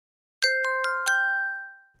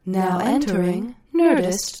Now entering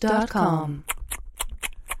Nerdist.com.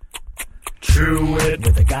 True It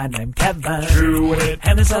with a guy named Kevin. True It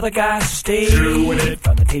and this other guy Steve. True It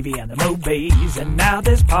from the TV and the movies, and now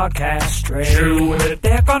this podcast straight. True It,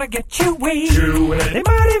 they're gonna get you weak. True It, they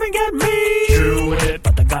might even get me. True It,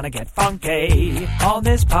 but they're gonna get funky on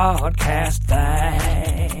this podcast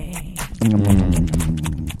thing.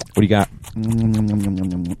 What do you got?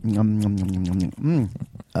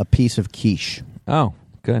 A piece of quiche. Oh,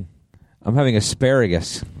 good. I'm having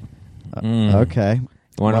asparagus. Okay. You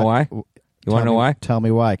want to know why? You want to know why? Tell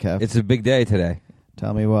me why, Kev. It's a big day today.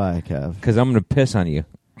 Tell me why, Kev. Because I'm going to piss on you.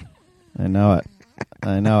 I know it.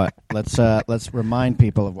 I know it. Let's remind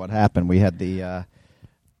people of what happened. We had to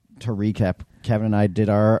recap, Kevin and I did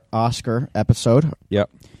our Oscar episode. Yep.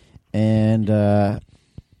 And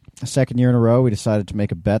second year in a row, we decided to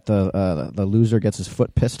make a bet. The loser gets his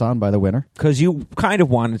foot pissed on by the winner. Because you kind of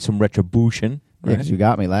wanted some retribution. Right? Yeah, because you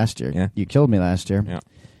got me last year. Yeah. You killed me last year. Yeah.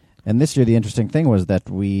 And this year, the interesting thing was that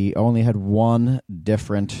we only had one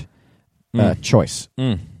different choice.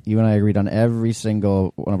 You and I agreed on every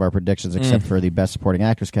single one of our predictions except for the Best Supporting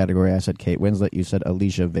Actress category. I said Kate Winslet. You said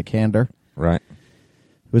Alicia Vikander. Right.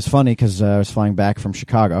 It was funny because I was flying back from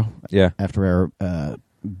Chicago. Yeah. After our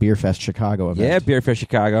Beerfest Chicago event. Yeah, Beerfest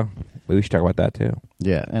Chicago. We should talk about that, too.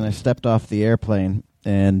 Yeah, and I stepped off the airplane,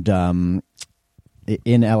 and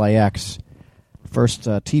in LAX, first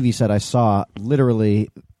TV set I saw,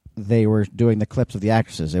 literally, they were doing the clips of the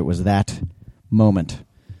actresses. It was that moment.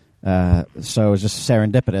 So it was just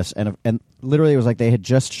serendipitous. And literally, it was like they had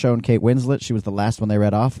just shown Kate Winslet. She was the last one they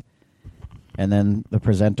read off. And then the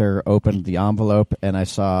presenter opened the envelope, and I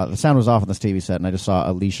saw, the sound was off on this TV set, and I just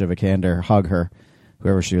saw Alicia Vikander hug her,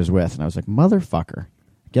 whoever she was with. And I was like, motherfucker.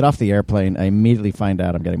 Get off the airplane. I immediately find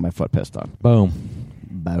out I'm getting my foot pissed on. Boom.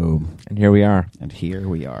 Boom. And here we are. And here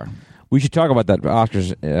we are. We should talk about that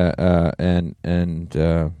Oscars and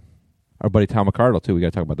our buddy Tom McCardle, too. We got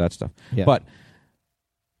to talk about that stuff. Yeah. But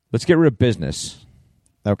let's get rid of business.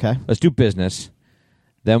 Okay. Let's do business.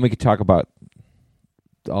 Then we could talk about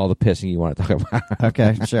all the pissing you want to talk about.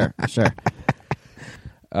 Okay, sure.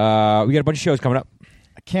 We got a bunch of shows coming up.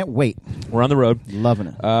 I can't wait. We're on the road. Loving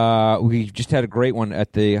it. We just had a great one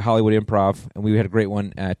at the Hollywood Improv, and we had a great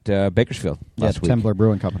one at Bakersfield last week. Temblor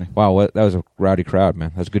Brewing Company. Wow, that was a rowdy crowd, man.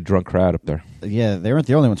 That was a good drunk crowd up there. Yeah, they weren't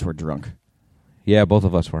the only ones who were drunk. Yeah, both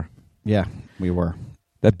of us were. Yeah, we were.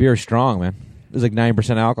 That beer is strong, man. It was like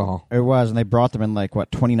 9% alcohol. It was, and they brought them in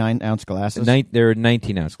 29-ounce glasses? They were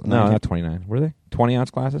 19-ounce. No, not 29. Were they? 20-ounce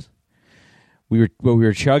glasses? We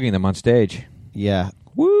were chugging them on stage. Yeah.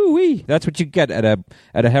 Woo-wee. That's what you get at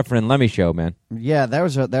a Heffernan and Lemme show, man. Yeah, that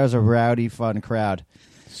was a rowdy, fun crowd.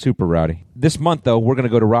 Super rowdy. This month, though, we're going to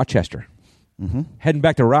go to Rochester. Mm-hmm. Heading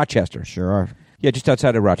back to Rochester. Sure are. Yeah, just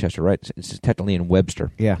outside of Rochester, right? It's technically in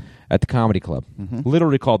Webster. Yeah. At the Comedy Club. Mm-hmm.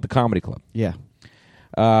 Literally called the Comedy Club. Yeah.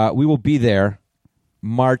 We will be there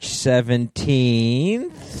March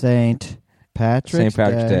 17th. St. Patrick's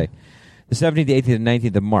Day. The 17th, 18th, and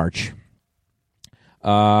 19th of March.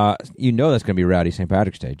 You know that's going to be rowdy St.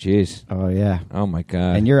 Patrick's Day. Jeez. Oh, yeah. Oh, my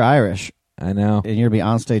God. And you're Irish. I know. And you're going to be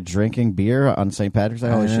on stage drinking beer on St. Patrick's Day?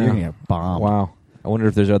 Holy shit, you're going to get bombed. Wow. I wonder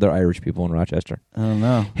if there's other Irish people in Rochester. I don't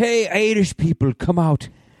know. Hey, Irish people, come out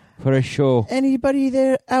for a show.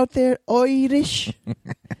 Anybody out there Irish?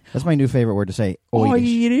 That's my new favorite word to say.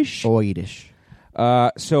 Irish. Irish.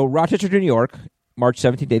 So Rochester, New York, March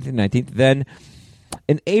 17th, 18th, and 19th. Then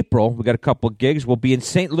in April, we got a couple of gigs. We'll be in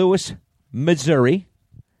St. Louis, Missouri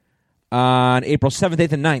on April 7th,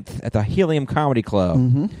 8th, and 9th at the Helium Comedy Club.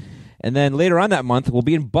 Mm-hmm. And then later on that month, we'll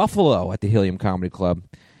be in Buffalo at the Helium Comedy Club.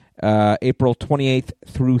 April 28th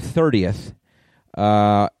through 30th.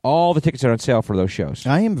 All the tickets are on sale for those shows.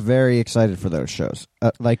 I am very excited for those shows.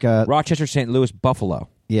 Rochester, St. Louis, Buffalo.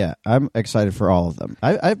 Yeah, I'm excited for all of them.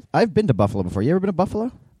 I've been to Buffalo before. You ever been to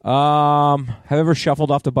Buffalo? Have you ever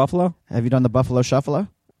shuffled off to Buffalo? Have you done the Buffalo Shuffle?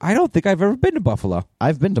 I don't think I've ever been to Buffalo.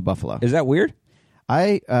 I've been to Buffalo. Is that weird?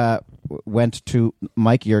 I went to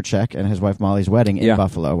Mike Yurchek and his wife Molly's wedding in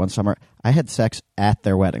Buffalo one summer. I had sex at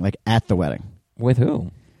their wedding, like at the wedding. With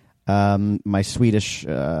who? My Swedish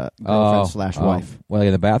girlfriend / wife. Well,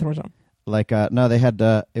 in the bathroom or something? No, they had.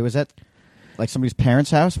 It was at like somebody's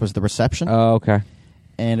parents' house. Was the reception? Oh, okay.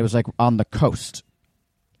 And it was like on the coast.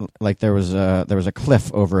 Like there was a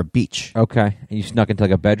cliff over a beach. Okay, and you snuck into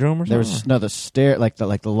like a bedroom or something? There was the stair, like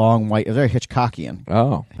the long white. It was very Hitchcockian.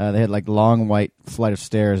 Oh, they had like long white flight of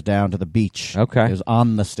stairs down to the beach. Okay, it was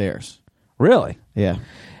on the stairs. Really? Yeah.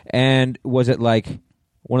 And was it like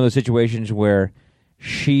one of those situations where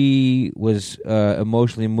she was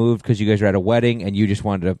emotionally moved because you guys were at a wedding and you just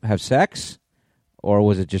wanted to have sex, or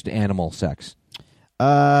was it just animal sex?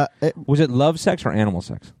 Was it love sex or animal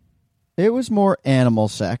sex? It was more animal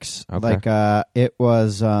sex. Okay. Like it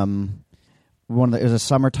was it was a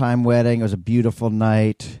summertime wedding. It was a beautiful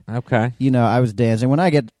night. Okay. I was dancing. When I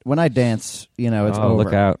dance, it's over.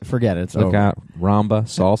 Look out. Forget it. It's Look over. out. Rumba,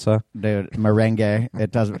 salsa. Dude, merengue.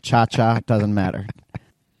 It doesn't cha-cha. It doesn't matter.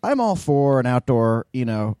 I'm all for an outdoor,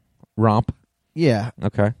 Romp. Yeah.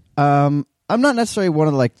 Okay. I'm not necessarily one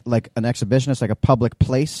of like an exhibitionist, like a public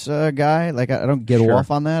place guy. Like I don't get Sure.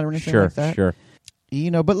 off on that or anything Sure, like that. sure.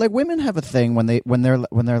 But like women have a thing when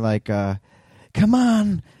they're like, come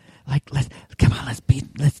on,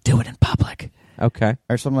 let's do it in public. Okay.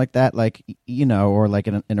 Or something like that, like or like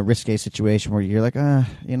in a risque situation where you're like,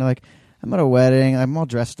 like I'm at a wedding, I'm all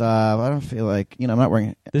dressed up, I don't feel like, I'm not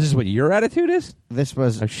wearing. This is what your attitude is? This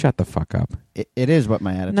was. Oh, shut the fuck up. It is what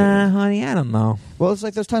my attitude Nah, is. honey, I don't know. Well, it's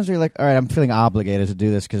like those times where you're like, all right, I'm feeling obligated to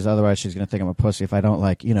do this because otherwise she's going to think I'm a pussy if I don't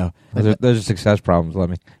Those are success problems,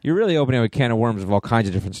 Lemmy. You're really opening a can of worms of all kinds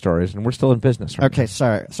of different stories, and we're still in business right Okay,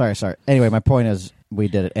 sorry. Anyway, my point is we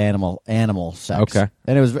did it animal sex. Okay.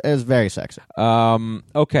 And it was very sexy.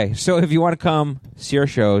 Okay, so if you want to come see our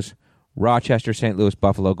shows, Rochester, St. Louis,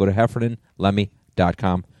 Buffalo, go to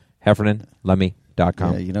heffernanlemme.com.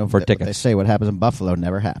 heffernanlemme.com for tickets. They say what happens in Buffalo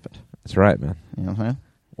never happened. That's right, man. You know what I'm saying?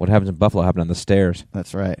 What happens in Buffalo happened on the stairs.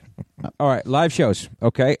 That's right. All right, live shows.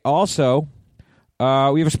 Okay. Also, we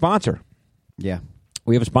have a sponsor. Yeah.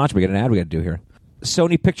 We have a sponsor. We got an ad we got to do here.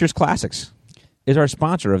 Sony Pictures Classics is our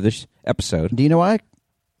sponsor of this episode Do you know why?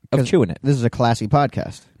 of Chewing It. This is a classy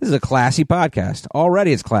podcast. This is a classy podcast.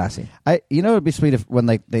 Already it's classy. It'd be sweet if when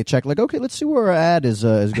they check, like, okay, let's see where our ad is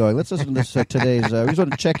going. Let's listen to this today's. We just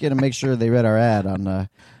want to check in and make sure they read our ad on. I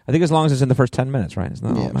think as long as it's in the first 10 minutes, right? It's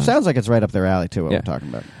not all that sounds like it's right up their alley too. What Yeah. we're talking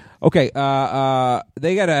about. Okay,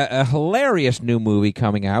 they got a hilarious new movie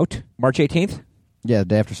coming out March 18th. Yeah, the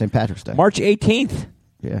day after St. Patrick's Day. March 18th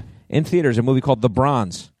Yeah. in theaters, a movie called The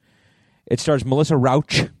Bronze. It stars Melissa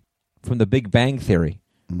Rauch from The Big Bang Theory.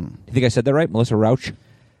 You think I said that right? Melissa Rauch?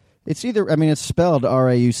 It's either. I mean, it's spelled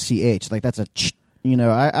Rauch. Like that's a.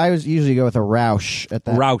 I was usually go with a Roush at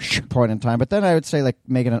that Rauch. point in time, but then I would say like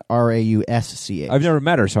making an Rausch. I've never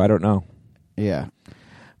met her, so I don't know. Yeah,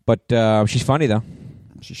 But she's funny, though.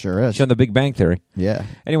 she sure is. She's on The Big Bang Theory. Yeah.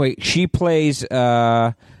 Anyway, she plays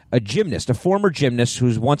a gymnast, a former gymnast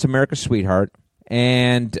who's once America's sweetheart.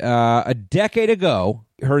 And a decade ago,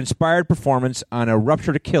 her inspired performance on a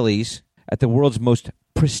ruptured Achilles at the world's most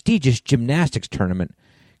prestigious gymnastics tournament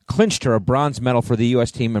clinched her a bronze medal for the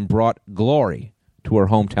U.S. team and brought glory to her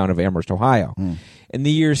hometown of Amherst, Ohio. In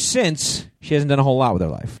the years since, she hasn't done a whole lot with her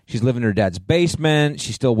life. She's living in her dad's basement.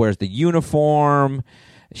 She still wears the uniform.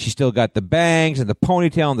 She's still got the bangs and the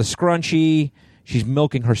ponytail and the scrunchie. She's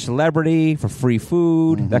milking her celebrity for free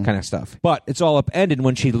food, that kind of stuff. But it's all upended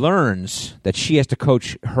when she learns that she has to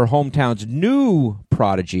coach her hometown's new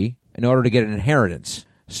prodigy in order to get an inheritance.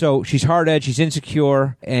 So she's hard-edged, she's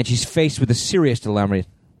insecure, and she's faced with a serious dilemma.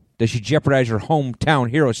 Does she jeopardize her hometown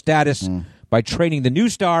hero status by training the new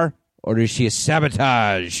star, or does she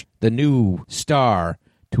sabotage the new star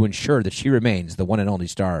to ensure that she remains the one and only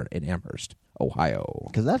star in Amherst, Ohio?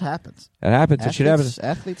 Because that happens. That happens. It should happen.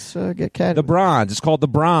 Athletes get catted. The Bronze. It's called The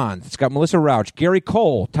Bronze. It's got Melissa Rauch, Gary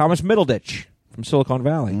Cole, Thomas Middleditch from Silicon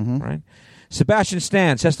Valley, right? Sebastian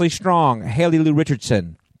Stan, Cecily Strong, Haley Lou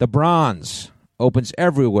Richardson. The Bronze opens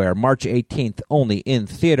everywhere March 18th, only in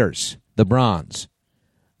theaters. The Bronze.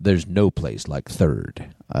 There's no place like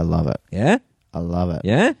third. I love it. Yeah? I love it.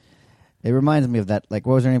 Yeah? It reminds me of that, like,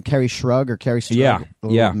 what was her name? Carrie Shrug or Carrie Strug? Yeah. The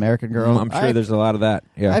little American girl. I'm sure there's a lot of that.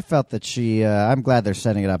 Yeah. I felt that she, I'm glad they're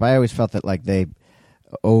setting it up. I always felt that, like, they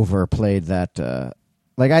overplayed that.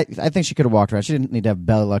 I think she could have walked around. She didn't need to have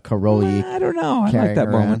Bella Caroli. I don't know. I like carrying that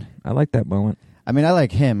her moment. around. I like that moment. I mean, I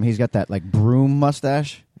like him. He's got that, like, broom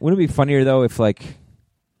mustache. Wouldn't it be funnier, though, if, like,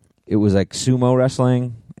 it was, like, sumo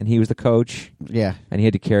wrestling and he was the coach Yeah. and he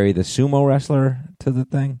had to carry the sumo wrestler to the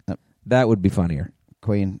thing? Yep. That would be funnier.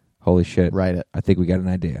 Queen. Holy shit. Write it. I think we got an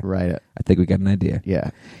idea. Write it. I think we got an idea. Yeah.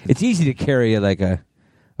 It's easy to carry, like, a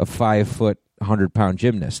 5-foot, 100-pound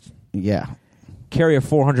gymnast. Yeah. Carry a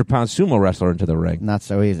 400-pound sumo wrestler into the ring. Not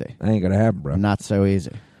so easy. That ain't going to happen, bro. Not so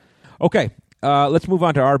easy. Okay. Let's move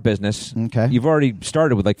on to our business. Okay. You've already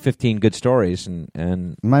started with like 15 good stories,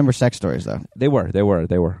 and Mine were sex stories, though. they were.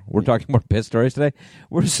 We're talking more piss stories today.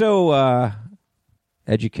 We're so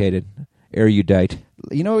educated, erudite,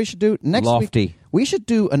 You know what we should do? Next lofty. week, we should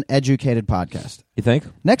do an educated podcast. You think?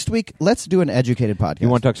 Next week, let's do an educated podcast. You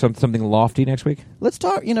want to talk something lofty next week? Let's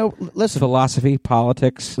talk, listen. Philosophy,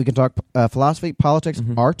 politics, We can talk philosophy, politics,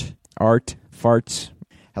 art. art, farts.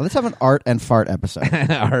 Let's have an art and fart episode.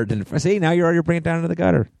 Art and see, now you're already bringing it down to the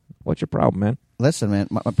gutter. What's your problem, man? Listen, man,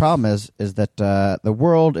 my problem is that the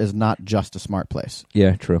world is not just a smart place.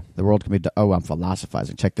 Yeah, true. The world can be... I'm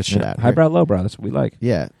philosophizing. Check this shit out. Highbrow, lowbrow. That's what we like.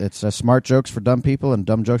 Yeah, it's smart jokes for dumb people and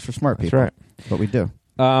dumb jokes for smart people. That's right. That's what we do.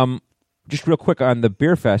 Just real quick on the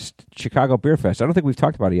Beerfest, Chicago Beerfest. I don't think we've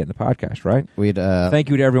talked about it yet in the podcast, right? Thank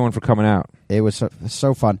you to everyone for coming out. It was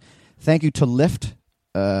so fun. Thank you to Lyft.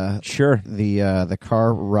 Sure. The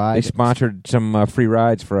car ride. They sponsored some free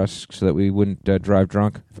rides for us so that we wouldn't drive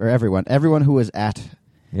drunk. For everyone who was at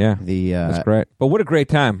that's great. But what a great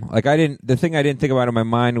time. Like the thing I didn't think about in my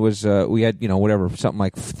mind was we had, something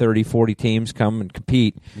like 30, 40 teams come and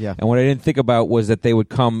compete. Yeah. And what I didn't think about was that they would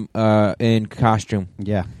come in costume.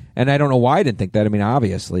 Yeah. And I don't know why I didn't think that. I mean,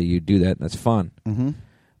 obviously you do that. And that's fun. Mm-hmm.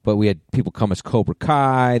 But we had people come as Cobra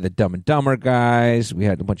Kai, the Dumb and Dumber guys. We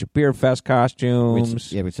had a bunch of Beerfest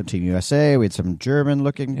costumes. We had some Team USA. We had some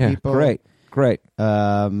German-looking people. Great.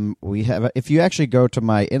 We have. If you actually go to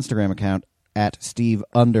my Instagram account at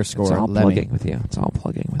Steve_Lemme. It's all plugging with you.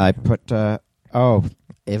 I put.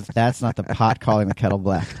 If that's not the pot calling the kettle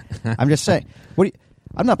black, I'm just saying.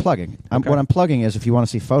 I'm not plugging. Okay. What I'm plugging is if you want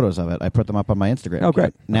to see photos of it, I put them up on my Instagram. Oh,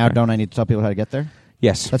 great. Now, okay. Don't I need to tell people how to get there?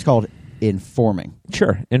 Yes. That's called informing.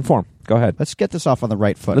 Sure. Inform. Go ahead. Let's get this off on the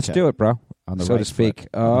right foot. Let's do it, bro. On the so right to speak. Foot.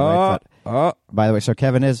 Right foot. By the way, so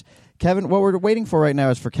Kevin, what we're waiting for right now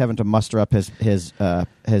is for Kevin to muster up his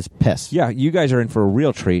piss. Yeah, you guys are in for a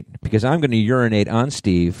real treat because I'm going to urinate on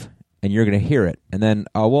Steve, and you're going to hear it, and then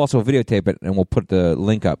we'll also videotape it, and we'll put the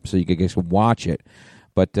link up so you guys can watch it.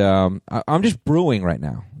 But I'm just brewing right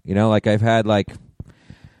now. Like I've had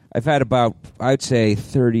about, I'd say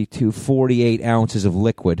 30 to 48 ounces of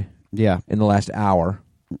liquid. Yeah. In the last hour.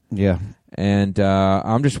 Yeah. And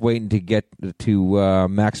I'm just waiting to get to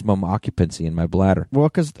maximum occupancy in my bladder. Well,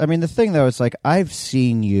 because the thing though is like I've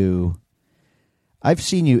seen you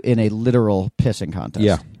in a literal pissing contest.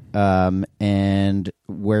 Yeah. And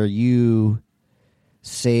where you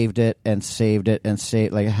saved it and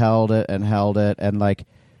held it, and like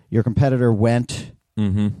your competitor went,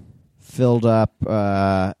 filled up.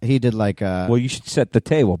 He did like. Well, you should set the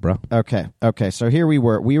table, bro. Okay. So here we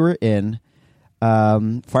were. We were in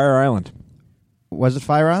Fire Island. Was it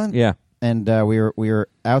Fire Island? Yeah. And we were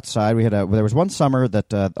outside. There was one summer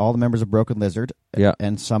that all the members of Broken Lizard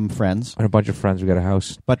and some friends. And a bunch of friends. We got a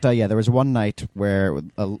house. But there was one night where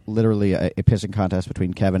literally a pissing contest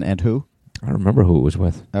between Kevin and who? I don't remember who it was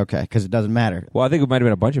with. Okay, because it doesn't matter. Well, I think it might have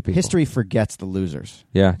been a bunch of people. History forgets the losers.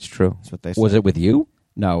 Yeah, it's true. That's what they say. Was it with you?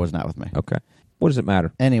 No, it was not with me. Okay. What does it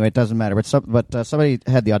matter? Anyway, it doesn't matter. But somebody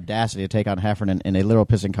had the audacity to take on Heffernan in a literal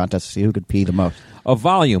pissing contest to see who could pee the most. A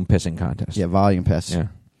volume pissing contest. Yeah, volume piss. Yeah.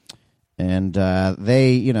 And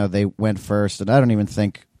they went first, and I don't even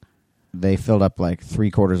think they filled up like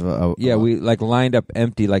 3/4 of a... Yeah, we lined up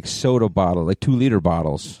empty soda bottle, 2-liter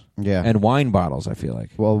bottles. Yeah. And wine bottles, I feel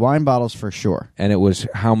like. Well, wine bottles for sure. And it was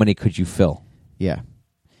how many could you fill? Yeah.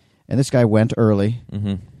 And this guy went early,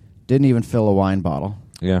 didn't even fill a wine bottle.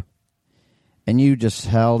 Yeah. And you just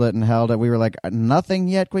held it and held it. We were like, nothing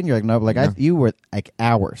yet, Quinn? You're like, no. But you were like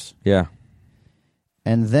hours. Yeah.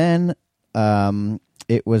 And then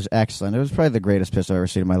it was excellent. It was probably the greatest piss I've ever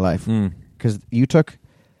seen in my life. Because you took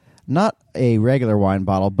not a regular wine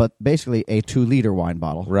bottle, but basically a 2-liter wine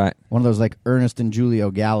bottle. Right. One of those Ernest and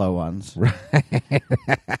Julio Gallo ones. Right.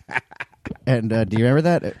 And do you remember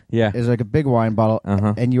that? Yeah. It was like a big wine bottle.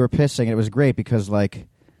 And you were pissing. It was great because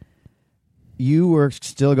you were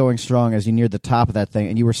still going strong as you neared the top of that thing,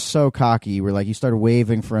 and you were so cocky. You were you started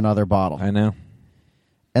waving for another bottle. I know.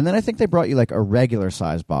 And then I think they brought you a regular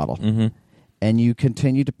size bottle, and you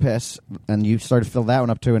continued to piss, and you started to fill that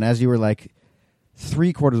one up too. And as you were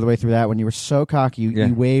 3/4 of the way through that one, you were so cocky,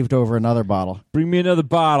 you waved over another bottle. Bring me another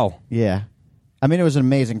bottle. Yeah, I mean it was an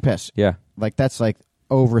amazing piss. Yeah, that's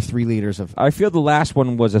over 3 liters of. I feel the last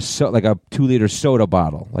one was a 2-liter soda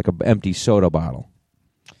bottle, an empty soda bottle.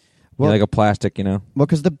 Well, a plastic, Well,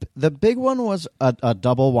 because the big one was a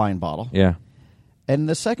double wine bottle. Yeah. And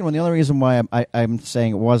the second one, the only reason why I'm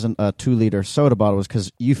saying it wasn't a 2-liter soda bottle was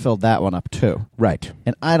because you filled that one up too. Right.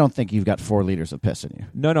 And I don't think you've got 4 liters of piss in you.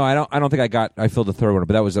 No, I don't think I filled the third one,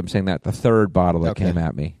 but I'm saying that the third bottle that came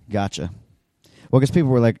at me. Gotcha. Well, because people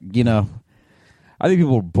were I think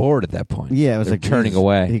people were bored at that point. Yeah, it was turning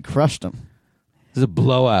away. He crushed them. This is a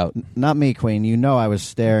blowout. Not me, Queen. I was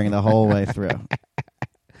staring the whole way through.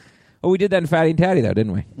 Oh, we did that in Fatty and Tatty, though,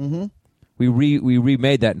 didn't we? Mm-hmm. We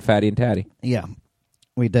remade that in Fatty and Tatty. Yeah,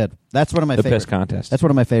 we did. That's one of my the favorite. piss contest. That's one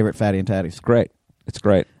of my favorite Fatty and Tatties. It's great.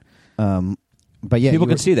 But yeah, people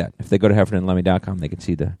can see that if they go to HeffernanLemme.com. They can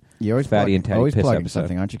see the Fatty and Tatty always piss plugging episode.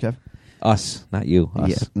 Something, aren't you, Kev? Us, not you.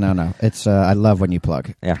 Us. Yeah. No. It's I love when you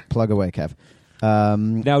plug. Yeah. Plug away, Kev.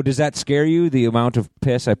 Now, does that scare you? The amount of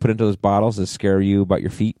piss I put into those bottles, does it scare you about your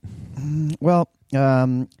feet? Well,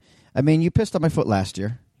 I mean, you pissed on my foot last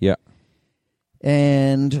year. Yeah.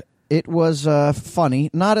 And it was funny,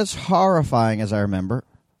 not as horrifying as I remember.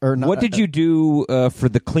 Or not, what did you do for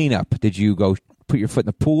the cleanup? Did you go put your foot in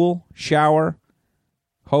the pool, shower,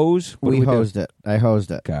 hose? We hosed it. I hosed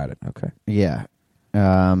it. Got it. Okay. Yeah.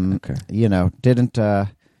 Okay. You know, didn't I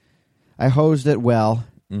hosed it well.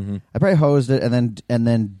 Mm-hmm. I probably hosed it and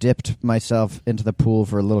then dipped myself into the pool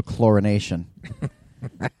for a little chlorination.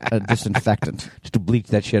 A disinfectant. Just to bleach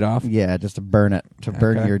that shit off? Yeah, just to burn it. To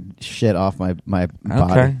burn your shit off my body.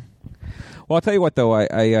 Okay. Well, I'll tell you what, though.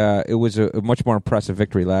 It was a much more impressive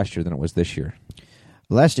victory last year than it was this year.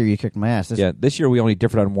 Last year you kicked my ass. This year we only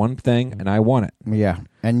differed on one thing, and I won it. Yeah,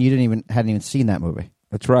 and you hadn't even seen that movie.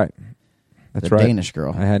 That's right. That's the right. Danish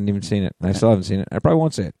Girl. I hadn't even seen it. I still haven't seen it. I probably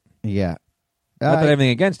won't see it. Yeah. Not that I have anything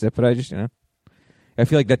against it, but I just, I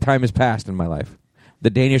feel like that time has passed in my life. The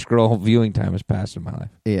Danish Girl viewing time has passed in my life.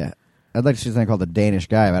 Yeah. I'd like to see something called The Danish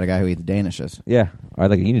Guy about a guy who eats Danishes. Yeah. I'd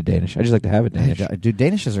like to eat a Danish. I just like to have a Danish. Dude,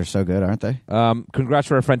 Danishes are so good, aren't they? Congrats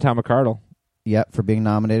for our friend Tom McCardle. Yep, for being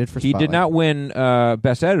nominated for He Spotlight. did not win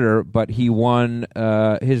Best Editor, but he won,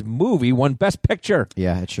 his movie won Best Picture.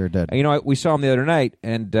 Yeah, it sure did. And, we saw him the other night,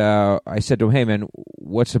 and I said to him, hey, man,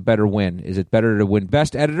 what's a better win? Is it better to win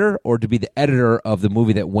Best Editor or to be the editor of the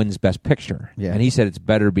movie that wins Best Picture? Yeah. And he said it's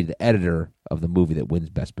better to be the editor of the movie that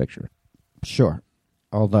wins Best Picture. Sure.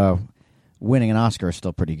 Although winning an Oscar is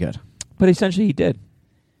still pretty good. But essentially he did.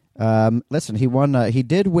 Listen, he won. He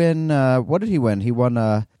did win. What did he win? He won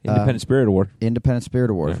Independent Spirit Award. Independent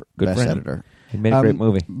Spirit Award for good Best for him. Editor. He made a great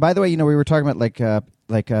movie. By the way, we were talking about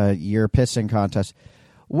your pissing contest.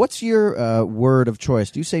 What's your word of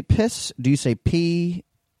choice? Do you say piss? Do you say pee?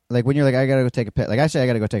 Like when you're like, I gotta go take a piss. Like I say, I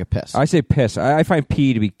gotta go take a piss. I say piss. I find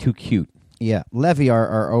pee to be too cute. Yeah, Levy,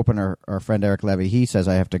 our opener, our friend Eric Levy, he says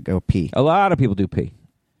I have to go pee. A lot of people do pee.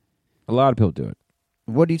 A lot of people do it.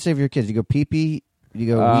 What do you say for your kids? You go pee pee? You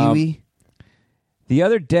go wee wee? The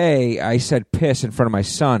other day, I said piss in front of my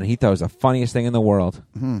son. He thought it was the funniest thing in the world.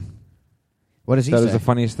 What does he say? That was the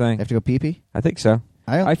funniest thing. You have to go pee pee? I think so.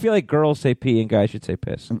 I feel like girls say pee and guys should say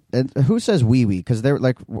piss. And who says wee wee? Because they're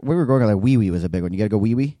like, we were going on like wee wee was a big one. You got to go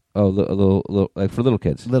wee wee? Oh, a little, like for little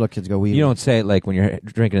kids. Little kids go wee wee. You don't say it like when you're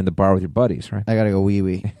drinking in the bar with your buddies, right? I got to go wee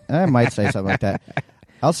wee. I might say something like that.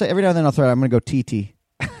 I'll say every now and then I'll throw it. I'm going to go TT.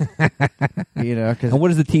 And what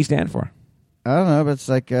does the T stand for? I don't know, but it's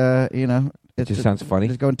like, It just sounds funny.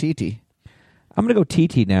 Just going TT. I'm going to go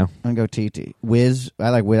TT now. I'm going to go TT. Whiz. I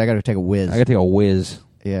like whiz. I got to take a whiz. I got to take a whiz.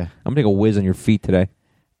 Yeah. I'm going to take a whiz on your feet today.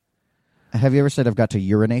 Have you ever said I've got to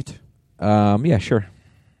urinate? Yeah, sure.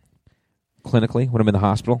 Clinically, when I'm in the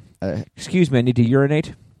hospital. Excuse me, I need to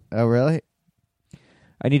urinate. Oh, really?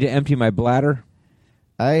 I need to empty my bladder.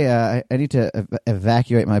 I need to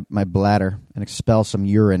evacuate my bladder and expel some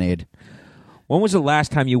urinade. When was the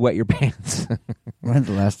last time you wet your pants? When's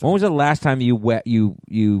the last time? When was the last time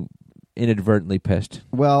you inadvertently pissed?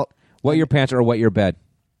 Well, wet your pants or wet your bed?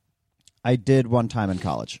 I did one time in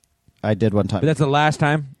college. I did one time. But that's the last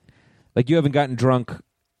time? Like you haven't gotten drunk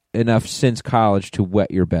enough since college to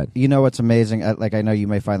wet your bed? You know what's amazing? I know you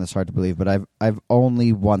may find this hard to believe, but I've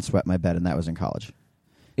only once wet my bed, and that was in college.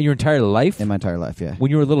 In your entire life? In my entire life, yeah.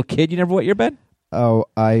 When you were a little kid, you never wet your bed? Oh,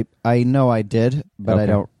 I know I did, but Okay. I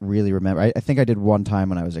don't really remember. I think I did one time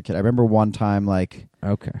when I was a kid. I remember one time, like...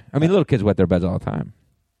 Okay. I mean, little kids wet their beds all the time.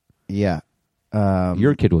 Yeah.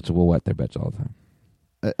 Your kid will wet their beds all the time.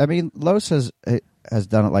 I mean, Los has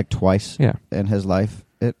done it like twice in his life.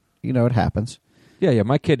 It happens. Yeah.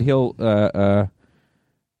 My kid, he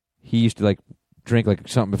used to like drink like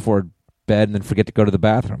something before bed and then forget to go to the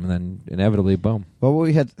bathroom, and then inevitably, boom. Well,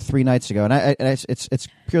 we had 3 nights ago, and it's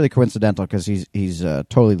purely coincidental because he's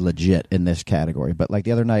totally legit in this category. But like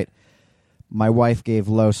the other night, my wife gave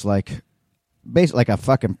Los basically like a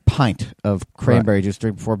fucking pint of cranberry juice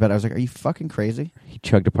drink before bed. I was like, "Are you fucking crazy?" He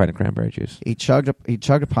chugged a pint of cranberry juice. He chugged a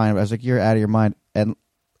pint. I was like, "You're out of your mind." And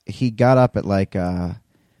he got up at like probably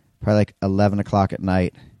like 11 o'clock at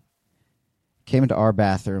night. Came into our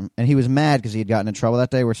bathroom, and he was mad because he had gotten in trouble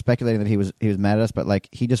that day. We're speculating that he was mad at us, but like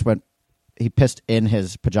he pissed in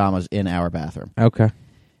his pajamas in our bathroom. Okay.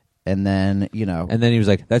 And then, And then he was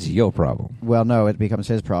like, that's your problem. Well, no, it becomes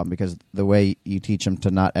his problem because the way you teach him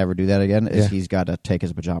to not ever do that again is he's got to take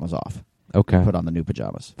his pajamas off. Okay. Put on the new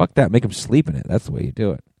pajamas. Fuck that. Make him sleep in it. That's the way you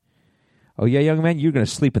do it. Oh, yeah, young man, you're going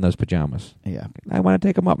to sleep in those pajamas. Yeah. I want to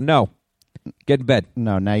take them up. No. Get in bed.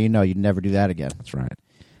 No, now you'd never do that again. That's right.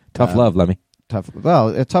 Tough love, Lemmy. Tough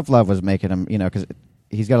love was making him, because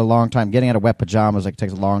he's got a long time getting out of wet pajamas. Like, it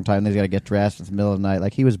takes a long time. Then he's got to get dressed. It's the middle of the night.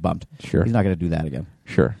 Like, he was bummed. Sure. He's not going to do that again.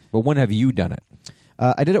 Sure. But when have you done it?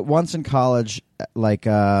 I did it once in college, like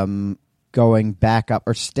going back up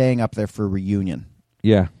or staying up there for a reunion.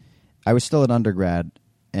 Yeah. I was still an undergrad,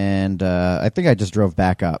 and I think I just drove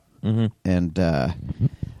back up. Mm-hmm. And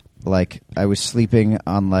like I was sleeping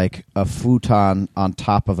on like a futon on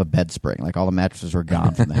top of a bed spring. Like all the mattresses were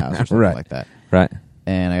gone from the house or something Right. like that. Right.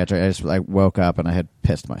 And I woke up and I had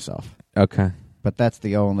pissed myself. Okay. But that's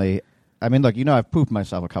the only. I mean, look, I've pooped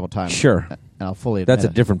myself a couple times. Sure. And I'll fully admit That's a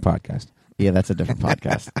it. different podcast. Yeah, that's a different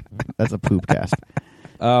podcast. That's a poop cast.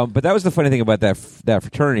 But that was the funny thing about that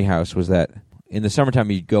fraternity house was that in the summertime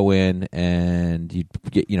you'd go in and you'd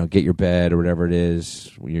get your bed or whatever it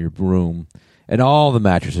is, your room, and all the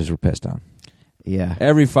mattresses were pissed on. Yeah.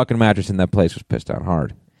 Every fucking mattress in that place was pissed on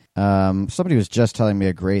hard. Somebody was just telling me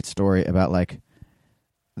a great story about like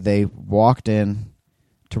they walked in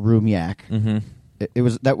to Room Yak. Mm-hmm. It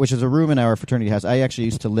was that, which is a room in our fraternity house. I actually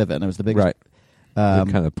used to live in. It was the biggest. Right.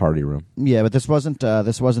 Kind of the party room. Yeah, but this wasn't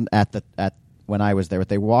at when I was there. But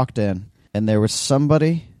they walked in and there was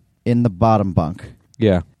somebody in the bottom bunk.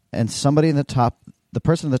 Yeah. And somebody in the top. The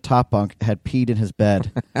person in the top bunk had peed in his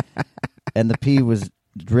bed, and the pee was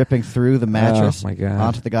dripping through the mattress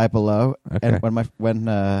onto the guy below. Okay. And when I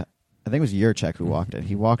think it was Yurchek who walked in.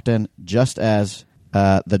 He walked in just as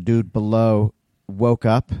the dude below woke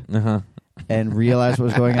up and realized what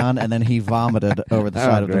was going on, and then he vomited over the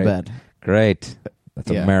side of the bed. Great. That's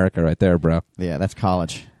America right there, bro. Yeah, that's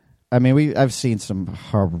college. I mean, I've seen some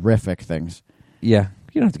horrific things. Yeah.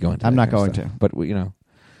 You don't have to go into I'm that not kind of going stuff. to. But,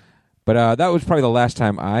 But that was probably the last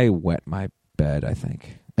time I wet my bed, I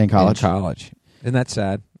think. In college? In college. Isn't that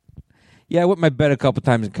sad? Yeah, I wet my bed a couple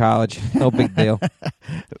times in college. No big deal.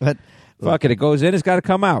 But fuck it. It goes in. It's got to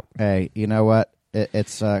come out. Hey, you know what?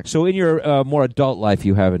 It's So in your more adult life,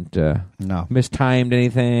 you haven't no mistimed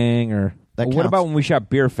anything? Or that what counts. about when we shot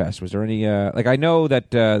Beerfest? Was there any... like, I know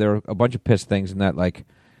that there were a bunch of piss things and that, like...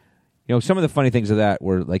 some of the funny things of that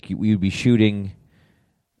were, like, we would be shooting...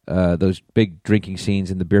 those big drinking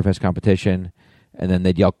scenes in the Beerfest competition, and then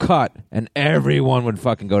they'd yell "cut," and everyone would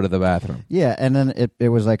fucking go to the bathroom. Yeah, and then it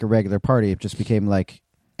was like a regular party. It just became like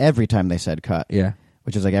every time they said "cut," Yeah,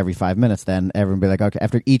 which is like every 5 minutes. Then everyone would be like, okay.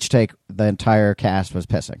 After each take, the entire cast was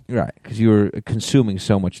pissing. right, because you were consuming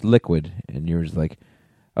so much liquid, and you were just like,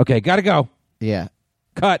 "Okay, gotta go, Yeah,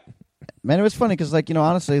 cut." man, it was funny because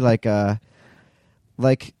honestly, like, and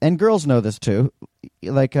girls know this too.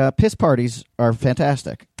 Like, piss parties are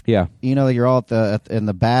fantastic. Yeah, You're all in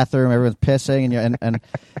the bathroom, everyone's pissing,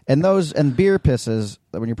 and those beer pisses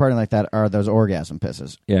when you're partying like that are those orgasm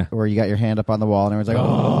pisses. Yeah, where you got your hand up on the wall and everyone's like,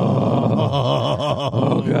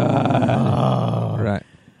 oh god, right.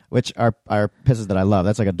 Which are pisses that I love.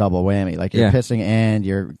 That's like a double whammy. Like you're pissing and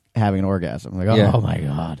you're having an orgasm. Like oh my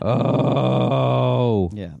god,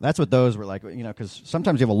 yeah. That's what those were like. Because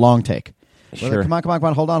sometimes you have a long take. Sure. Like, come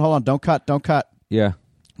on, hold on, don't cut. Yeah.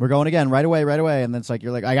 We're going again, right away, and then it's like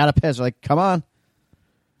you're like, I gotta piss. You're like, come on.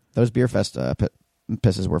 Those Beerfest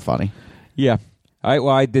pisses were funny. Yeah, I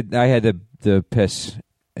had the piss,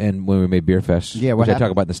 and when we made Beerfest, yeah, which I talk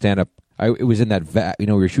about in the stand-up, it was in that vat. We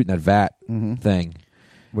were shooting that vat thing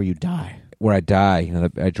where you die, where I die.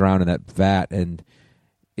 I drown in that vat, and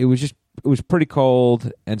it was pretty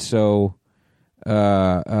cold, and so,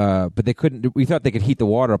 but they couldn't. We thought they could heat the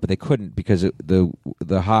water up, but they couldn't because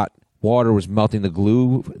the hot water was melting the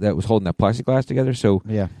glue that was holding that plexiglass together, so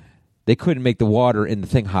they couldn't make the water in the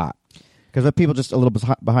thing hot. Because the people, just a little bit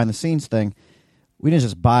behind the scenes thing, we didn't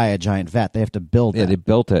just buy a giant vat. They have to build it. Yeah, they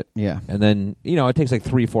built it. Yeah. And then, it takes like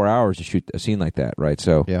 3-4 hours to shoot a scene like that, right?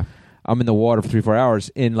 So yeah. I'm in the water for 3-4 hours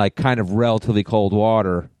in like kind of relatively cold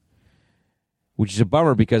water, which is a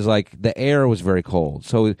bummer because like the air was very cold.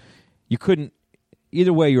 So you couldn't,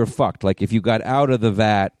 either way you were fucked. Like if you got out of the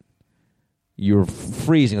vat, you were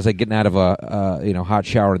freezing. It's like getting out of a hot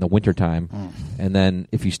shower in the wintertime. And then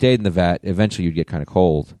if you stayed in the vat, eventually you'd get kind of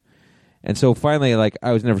cold. And so finally, like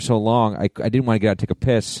I was in there for so long, I didn't want to get out and take a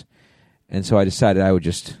piss, and so I decided I would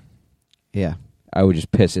just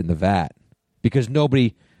piss in the vat because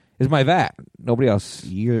nobody is my vat. Nobody else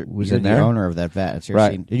was you're in there. The owner of that vat. It's your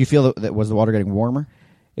Right. scene. Did you feel that was the water getting warmer?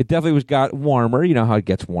 It definitely got warmer. You know how it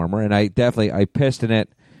gets warmer, and I pissed in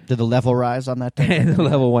it. Did the level rise on that tank? And the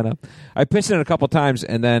level went up. I pissed in it a couple times,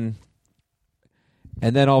 and then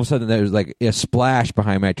all of a sudden there was like a splash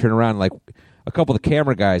behind me. I turned around, like a couple of the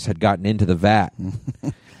camera guys had gotten into the vat,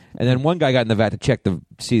 and then one guy got in the vat to check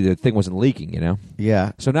see the thing wasn't leaking.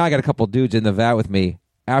 Yeah. So now I got a couple of dudes in the vat with me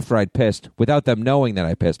after I'd pissed, without them knowing that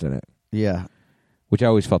I pissed in it. Yeah. Which I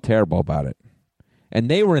always felt terrible about it. And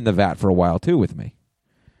they were in the vat for a while too with me.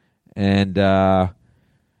 And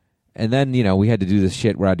then, we had to do this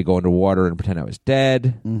shit where I had to go underwater and pretend I was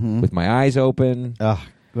dead with my eyes open. Ugh.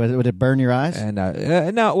 Would it burn your eyes? And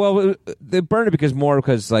no, well, they burned it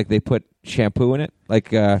because like they put shampoo in it.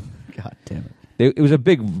 Like, God damn it was a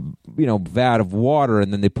big, vat of water,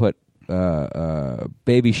 and then they put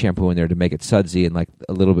baby shampoo in there to make it sudsy and like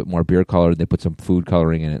a little bit more beer color. And they put some food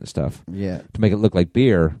coloring in it and stuff. Yeah. To make it look like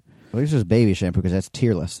beer. Well, this is baby shampoo because that's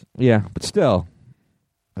tearless. Yeah, but still,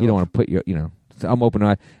 you don't want to put your, I'm open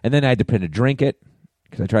eye. And then I had to pretend to drink it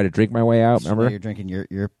because I tried to drink my way out. So remember? you're drinking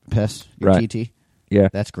your piss, your right. TT. Yeah,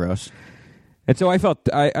 that's gross. And so I felt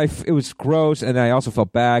it was gross, and I also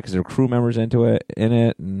felt bad because there were crew members in it,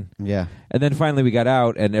 and yeah. And then finally we got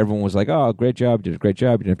out, and everyone was like, "Oh, great job! You did a great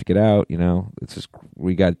job. You didn't have to get out. It's just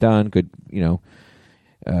we got it done. Good, And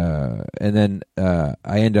then I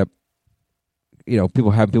end up,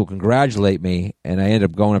 people congratulate me, and I end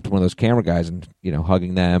up going up to one of those camera guys and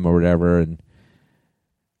hugging them or whatever, and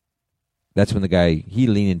that's when the guy he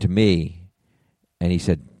leaned into me, and he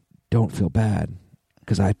said, "Don't feel bad."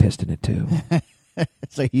 Because I pissed in it too.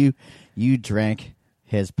 So you drank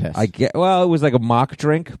his piss. It was like a mock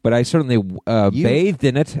drink, but I certainly bathed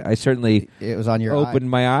in it. I certainly it was on your opened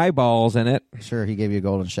my eyeballs in it. Sure, he gave you a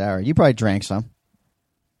golden shower. You probably drank some.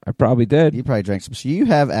 I probably did. You probably drank some. So you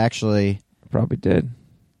have actually probably did.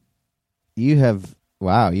 You have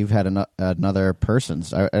you've had another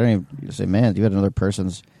person's. I don't even say man. You had another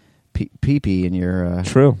person's pee-pee in your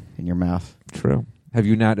true in your mouth. True. Have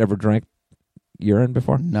you not ever drank urine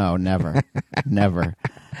before? No, never. Never.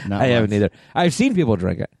 I haven't either. I've seen people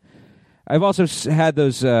drink it. I've also had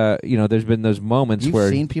those, there's been those moments You've where...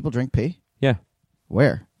 You've seen people drink pee? Yeah.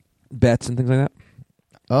 Where? Bets and things like that.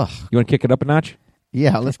 Ugh. You want to kick it up a notch?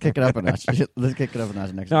 Yeah, let's kick it up a notch. Let's kick it up a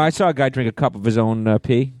notch next time. No, I saw a guy drink a cup of his own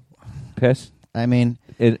piss. I mean...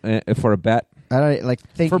 for a bet. I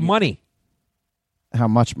don't, for money. How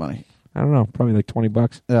much money? I don't know, probably like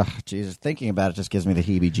 $20. Ugh, Jesus. Thinking about it just gives me the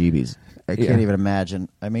heebie-jeebies. I can't even imagine.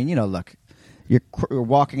 I mean, look, you're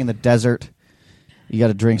walking in the desert. You got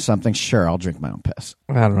to drink something. Sure, I'll drink my own piss.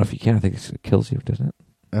 I don't know if you can. I think it kills you, doesn't it?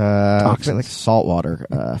 I feel like salt water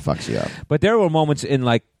fucks you up. But there were moments in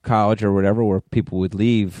like college or whatever where people would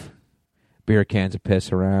leave beer cans of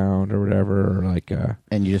piss around or whatever, or like.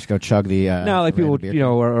 And you just go chug the. No, like people,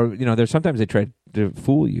 or there's sometimes they try to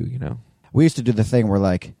fool you. We used to do the thing where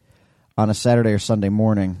like. On a Saturday or Sunday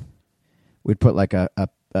morning, we'd put like a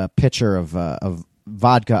pitcher of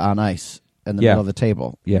vodka on ice in the middle of the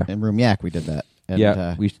table. Yeah. In Room Yak, we did that.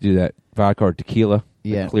 And, we used to do that. Vodka or tequila.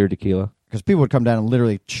 Yeah. Like clear tequila. Because people would come down and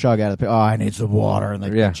literally chug out of the pitcher. Oh, I need some water. And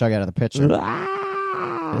they'd chug out of the pitcher.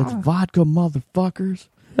 It's vodka, motherfuckers.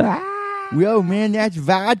 Yo, man, that's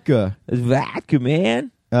vodka. It's vodka,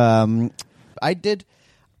 man. I did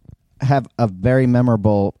have a very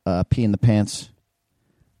memorable pee in the pants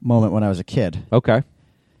moment when I was a kid. Okay.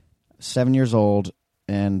 7 years old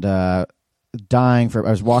and dying I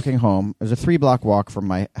was walking home. It was a 3-block walk from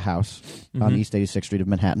my house on East 86th Street of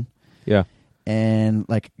Manhattan. Yeah. And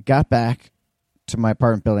got back to my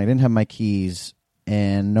apartment building. I didn't have my keys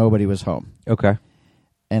and nobody was home. Okay.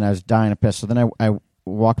 And I was dying to piss. So then I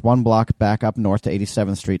walked 1 block back up north to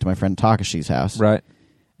 87th Street to my friend Takashi's house. Right.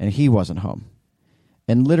 And he wasn't home.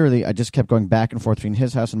 And literally, I just kept going back and forth between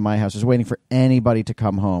his house and my house, just waiting for anybody to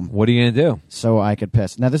come home. What are you going to do? So I could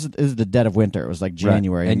piss. Now, this is the dead of winter. It was like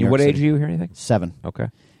January. Right. And what age are you here, anything? 7. Okay.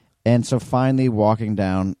 And so finally, walking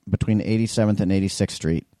down between 87th and 86th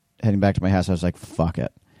Street, heading back to my house, I was like, fuck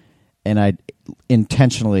it. And I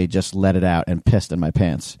intentionally just let it out and pissed in my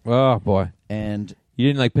pants. Oh, boy. And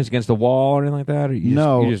you didn't piss against the wall or anything like that? Or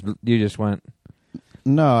no. You just went...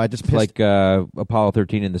 No, I just pissed. Like Apollo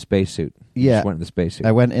 13 in the spacesuit. Yeah. Just went in the spacesuit.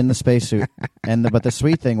 I went in the spacesuit. But the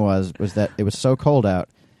sweet thing was that it was so cold out.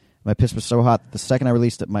 My piss was so hot that the second I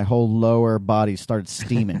released it, my whole lower body started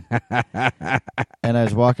steaming. And I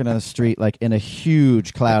was walking down the street in a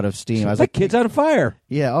huge cloud of steam. I was like, kid's on fire.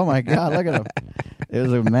 Yeah, oh my God, look at him. It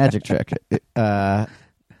was a magic trick. I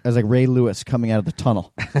was like Ray Lewis coming out of the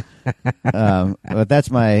tunnel. But that's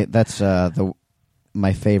my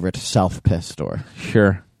favorite self-piss story.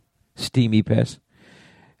 Sure. Steamy piss.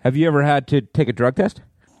 Have you ever had to take a drug test?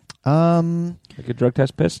 Like a drug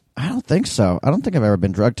test piss? I don't think so. I don't think I've ever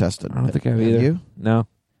been drug tested. I don't think I have either. Have you? No.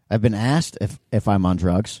 I've been asked if I'm on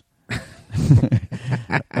drugs.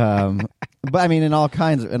 But I mean, in all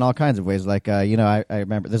kinds of ways. I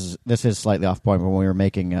remember this is slightly off point, but when we were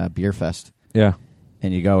making Beerfest. Yeah.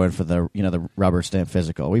 And you go in for the rubber stamp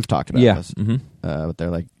physical. We've talked about this. Mm-hmm. But they're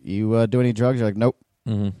like, you do any drugs? You're like, nope.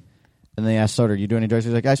 Mm-hmm. And And they asked Soder, you do any drugs?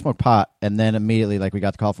 He's like, I smoke pot. And then immediately, like, we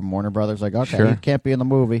got the call from Warner Brothers, like, okay, you can't be in the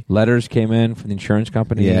movie. Letters came in from the insurance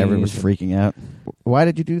company. Yeah, everyone was freaking out. Why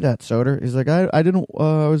did you do that, Soder? He's like, I didn't, it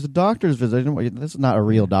was a doctor's visit. This is not a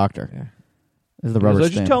real doctor. Yeah. This is the rubber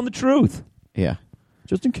stamp. Just tell him the truth. Yeah.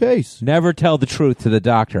 Just in case. Never tell the truth to the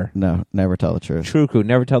doctor. No, never tell the truth. True,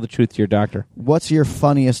 never tell the truth to your doctor. What's your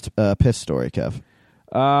funniest piss story, Kev?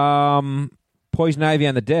 Poison ivy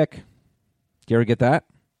on the dick. Did you ever get that?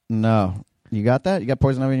 No. You got that? You got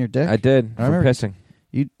poison ivy in your dick? I did. I remember pissing.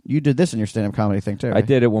 You did this in your stand-up comedy thing, too, right? I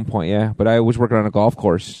did at one point, yeah. But I was working on a golf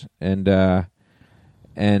course, and so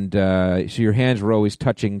your hands were always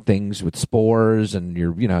touching things with spores, and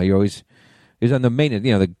you always... It was on the maintenance,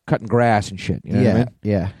 the cutting grass and shit. You know what I mean?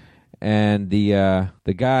 Yeah. And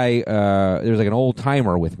the guy, there was like an old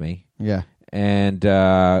timer with me. Yeah. And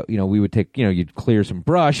we would take, you'd clear some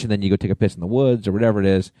brush, and then you go take a piss in the woods or whatever it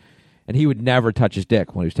is. And he would never touch his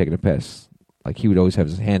dick when he was taking a piss. Like he would always have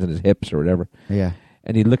his hands on his hips or whatever. Yeah.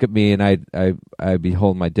 And he'd look at me, and I'd be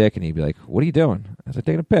holding my dick, and he'd be like, "What are you doing?" I was like,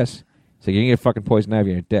 "Taking a piss." He's like, "You're gonna get fucking poison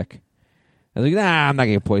ivy on your dick." I was like, "Nah, I'm not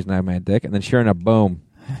gonna get poison ivy on my dick." And then sure enough, boom.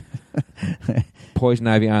 Poison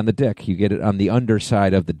ivy on the dick. You get it on the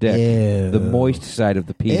underside of the dick. Ew. The moist side of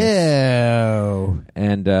the penis. Ew.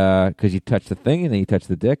 And because you touch the thing, and then you touch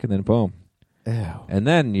the dick, and then boom. Ew. And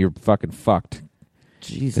then you're fucking fucked.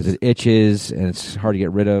 Jesus. Because it itches, and it's hard to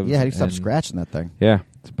get rid of. Yeah, how do you stop scratching that thing? Yeah,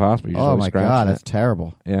 it's impossible. You just oh my God, that's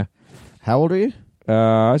terrible. Yeah. How old are you?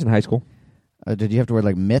 I was in high school. Did you have to wear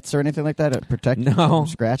like mitts or anything like that to protect you from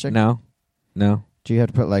scratching? No. Do you have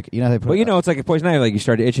to put like they put? Well, it's like a poison ivy. Like you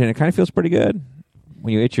start itching, and it kind of feels pretty good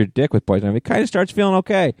when you itch your dick with poison ivy. It kind of starts feeling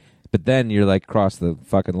okay, but then you're like across the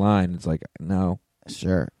fucking line. It's like no.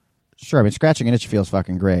 Sure. I mean, scratching an itch feels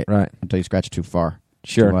fucking great, right? Until you scratch too far,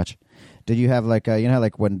 too much. Did you have like how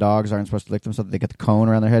like when dogs aren't supposed to lick themselves, they get the cone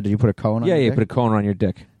around their head? Did you put a cone on? Yeah, your you dick? put a cone around your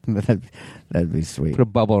dick. That'd be sweet. Put a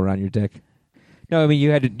bubble around your dick. No, I mean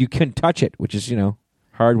you couldn't touch it, which is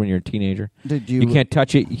hard when you're a teenager. You can't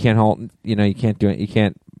touch it. You can't hold. You can't do it. You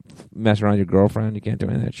can't mess around with your girlfriend. You can't do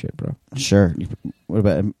any of that shit, bro. Sure. What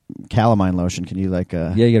about calamine lotion? Can you like?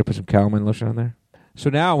 Yeah, you got to put some calamine lotion on there.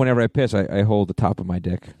 So now, whenever I piss, I hold the top of my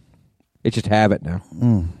dick. It's just habit now.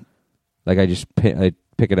 Like I just I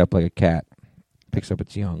pick it up like a cat picks up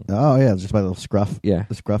its young. Oh yeah, just by the little scruff. Yeah,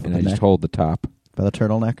 the scruff. And of the I just neck. hold the top By the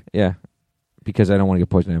turtleneck. Yeah, because I don't want to get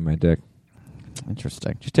poison on my dick.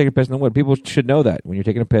 Interesting. Just take a piss in the wood. People should know that when you're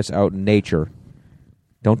taking a piss out in nature,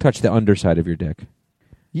 don't touch the underside of your dick.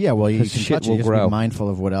 Yeah, well, you can shit touch it. will You just grow. be mindful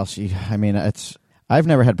of what else you. I mean, I've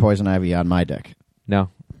never had poison ivy on my dick. No.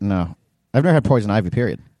 I've never had poison ivy.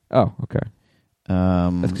 Period. Oh, okay.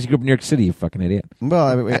 That's because you grew up in New York City, you fucking idiot.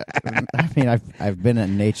 Well, I mean, I've been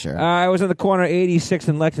in nature. I was on the corner of 86th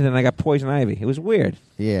and Lexington, and I got poison ivy. It was weird.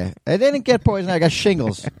 Yeah, I didn't get poison. I got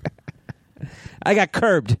shingles. I got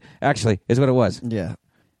curbed. Actually, is what it was. Yeah,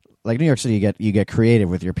 like New York City, you get creative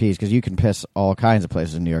with your pees because you can piss all kinds of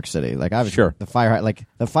places in New York City. Like obviously, sure, the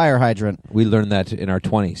fire hydrant. We learned that in our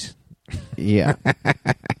 20s. Yeah,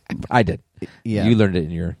 I did. Yeah, you learned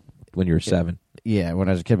it when you were 7. Yeah, when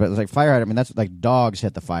I was a kid, but it's like fire hydrant. I mean, that's like dogs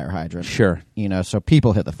hit the fire hydrant. Sure, so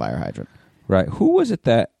people hit the fire hydrant. Right? Who was it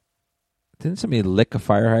that didn't somebody lick a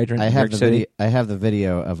fire hydrant? I in have New York City? I have the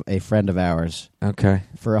video of a friend of ours. Okay,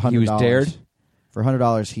 for $100. He was dared. For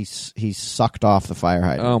 $100, he sucked off the fire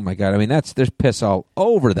hydrant. Oh my God! I mean, there's piss all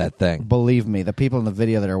over that thing. Believe me, the people in the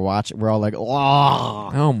video that are watching, we're all like,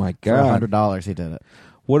 oh my God! For $100, he did it.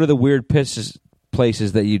 What are the weird places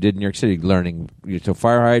that you did in New York City? Learning so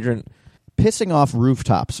fire hydrant. Pissing off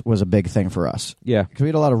rooftops was a big thing for us. Yeah. Because we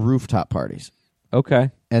had a lot of rooftop parties. Okay.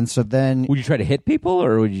 And so then... Would you try to hit people,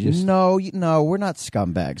 or would you just... No, we're not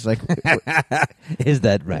scumbags. Like, is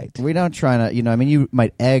that right? We don't try to... you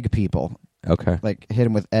might egg people. Okay. Like, hit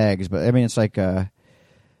them with eggs. But, I mean, it's like... No,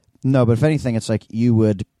 but if anything, it's like you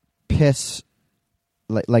would piss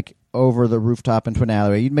like over the rooftop into an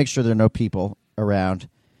alleyway. You'd make sure there are no people around.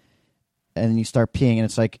 And then you start peeing, and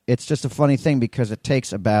it's like... It's just a funny thing because it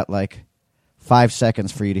takes about, 5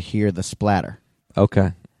 seconds for you to hear the splatter.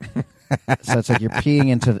 Okay. So it's like you're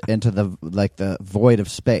peeing into the void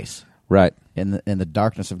of space, right? In the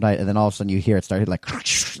darkness of night, and then all of a sudden you hear it start like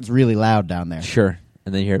it's really loud down there. Sure,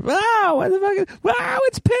 and then you hear, "Wow, what the fuck? Wow,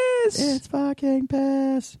 it's piss! It's fucking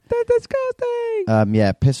piss! That's disgusting!"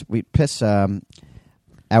 Yeah, piss. We piss out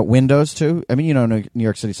windows too. I mean, New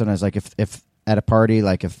York City sometimes, like if at a party,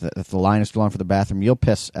 like if the line is too long for the bathroom, you'll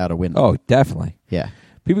piss out a window. Oh, definitely. Yeah.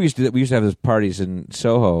 People used to do that. We used to have those parties in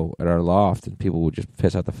Soho at our loft, and people would just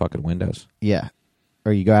piss out the fucking windows. Yeah.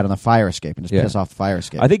 Or you go out on the fire escape and just piss off the fire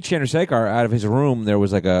escape. I think Chandrasekhar, out of his room, there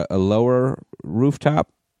was like a lower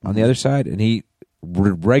rooftop on the other side, and he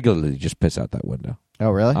regularly just piss out that window.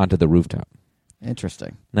 Oh, really? Onto the rooftop.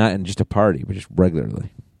 Interesting. Not in just a party, but just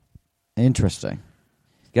regularly. Interesting.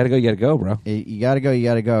 You gotta go, bro. You gotta go.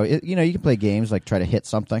 You can play games like try to hit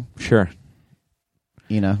something. Sure.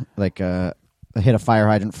 Like hit a fire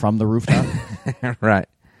hydrant from the rooftop. Right.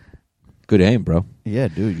 Good aim, bro. Yeah,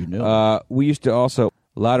 dude, you know. We used to also,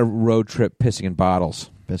 a lot of road trip pissing in bottles.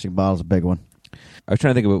 Pissing bottles is a big one. I was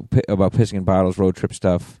trying to think about pissing in bottles, road trip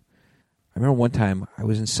stuff. I remember one time I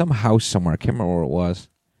was in some house somewhere. I can't remember where it was.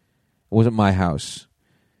 It wasn't my house.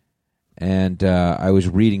 And I was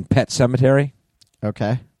reading Pet Sematary.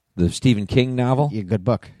 Okay. The Stephen King novel. Yeah, good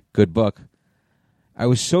book. Good book. I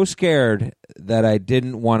was so scared that I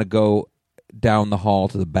didn't want to go down the hall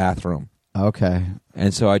to the bathroom. Okay.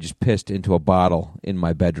 And so I just pissed into a bottle in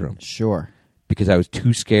my bedroom. Sure. Because I was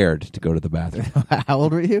too scared to go to the bathroom. How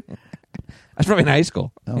old were you? I was probably in high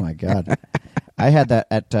school. Oh, my God. I had that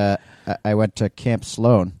at, I went to Camp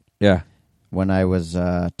Sloan. Yeah. When I was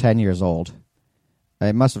 10 years old.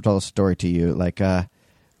 I must have told a story to you. Like, it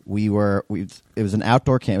was an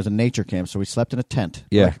outdoor camp. It was a nature camp, so we slept in a tent.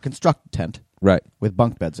 Yeah. Like a constructed tent. Right. With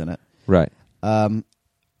bunk beds in it. Right.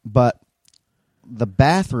 But the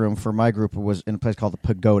bathroom for my group was in a place called the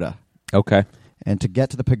Pagoda. Okay. And to get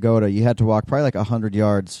to the Pagoda, you had to walk probably like 100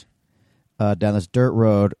 yards down this dirt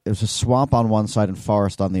road. It was a swamp on one side and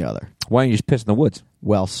forest on the other. Why don't you just piss in the woods?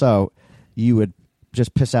 Well, so you would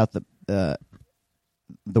just piss out the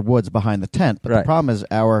woods behind the tent. But the problem is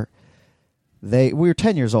we were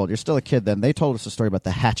 10 years old. You're still a kid then. They told us a story about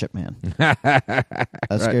the Hatchet Man.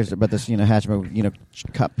 Scares about this, Hatchet Man,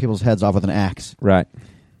 cut people's heads off with an axe. Right.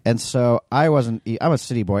 And so I'm a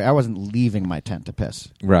city boy. I wasn't leaving my tent to piss.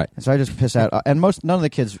 Right. And so I just piss out. And none of the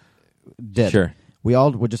kids did. Sure. We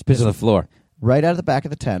all would just piss on the floor. Right out of the back of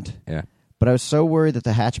the tent. Yeah. But I was so worried that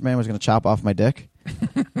the Hatchet Man was going to chop off my dick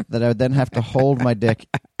that I would then have to hold my dick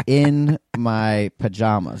in my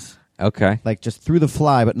pajamas. Okay. Like just through the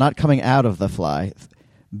fly, but not coming out of the fly.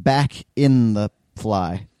 Back in the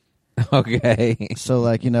fly. Okay. So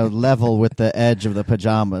level with the edge of the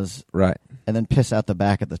pajamas. Right. And then piss out the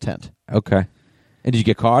back of the tent. Okay. And did you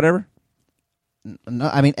get caught ever? No,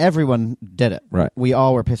 I mean, everyone did it. Right. We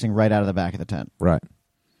all were pissing right out of the back of the tent. Right.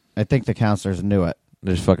 I think the counselors knew it.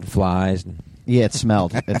 There's fucking flies. Yeah, it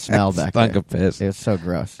smelled. It smelled back there. Stunk of piss. It was so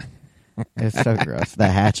gross. It was so gross. The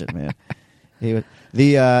Hatchet Man. He was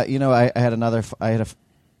I had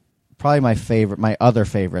probably my other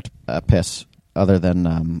favorite piss, other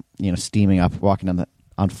than steaming up, walking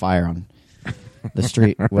on fire on the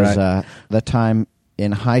street, was right. The time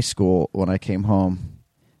in high school when I came home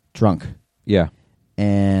drunk. Yeah.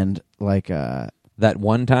 And that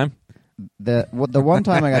one time? The one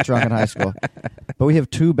time I got drunk in high school. But we have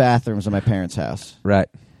two bathrooms in my parents' house. Right.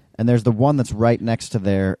 And there's the one that's right next to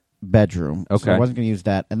their bedroom. Okay. So I wasn't going to use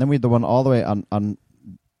that. And then we had the one all the way on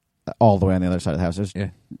all the way on the other side of the house. It was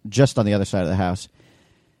just on the other side of the house.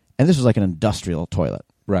 And this was like an industrial toilet.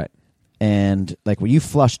 Right. And when you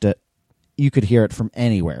flushed it, you could hear it from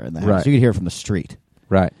anywhere in the house. Right. You could hear it from the street.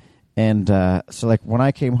 Right. And so when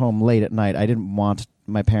I came home late at night, I didn't want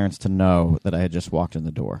my parents to know that I had just walked in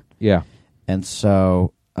the door. Yeah. And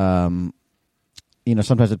so, sometimes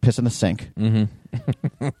I'd piss in the sink.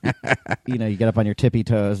 Mm-hmm. You get up on your tippy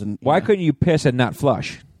toes. And why couldn't you piss and not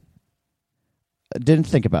flush? I didn't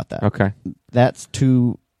think about that. Okay. That's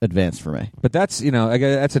too advanced for me. But that's,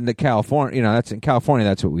 that's in California. That's in California,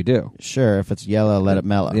 that's what we do. Sure, if it's yellow, let it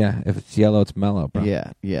mellow. Yeah, if it's yellow, it's mellow, bro.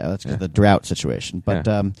 Yeah, that's because of the drought situation. But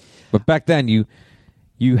but back then,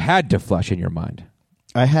 you had to flush in your mind.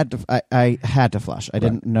 I had to flush. I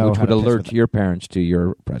didn't know which how would to alert your parents to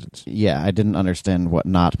your presence. Yeah, I didn't understand what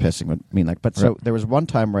not pissing would mean. But so there was one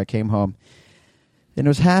time where I came home, and it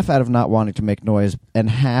was half out of not wanting to make noise, and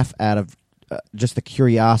half out of just the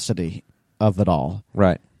curiosity of it all.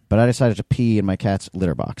 Right. But I decided to pee in my cat's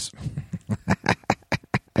litter box.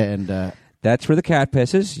 And that's where the cat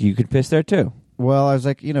pisses. You can piss there too. Well, I was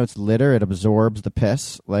like, it's litter. It absorbs the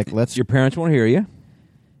piss. Your parents won't hear you.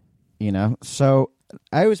 So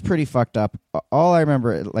I was pretty fucked up. All I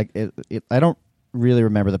remember, I don't really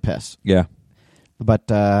remember the piss. Yeah.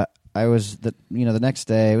 But I was the next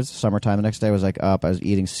day. It was summertime. The next day I was up. I was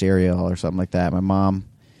eating cereal or something like that. My mom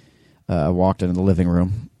walked into the living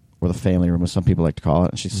room, or the family room, as some people like to call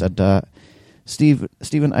it, and she said,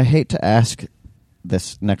 "Stephen, I hate to ask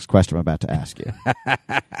this next question I'm about to ask you."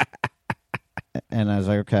 And I was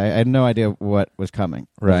like, "Okay." I had no idea what was coming.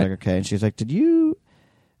 Right. I was like, "Okay." And she's like, "Did you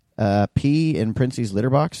pee in Princey's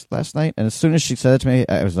litter box last night?" And as soon as she said it to me,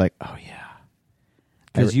 I was like, "Oh yeah."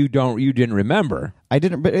 Because you didn't remember. I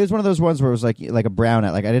didn't, but it was one of those ones where it was like a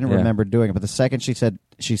brownout. Like I didn't remember doing it, but the second she said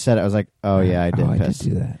it, I was like, oh yeah, I did. I piss. did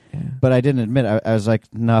do that. Yeah. But I didn't admit it. I was like,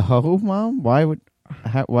 no, Mom, why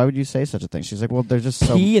would you say such a thing? She's like, well, there's just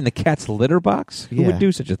so Pee in the cat's litter box? Who would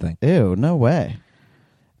do such a thing? Ew, no way.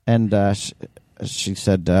 And she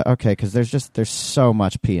said, okay, because there's so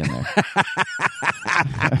much pee in there.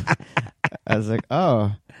 I was like,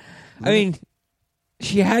 oh. I mean,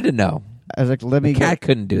 she had to know. I was like, let me. The cat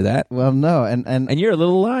couldn't do that. Well, no, and you're a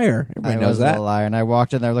little liar. Everybody knows that. I was a liar, and I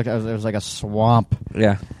walked in there. Looked, there was like a swamp.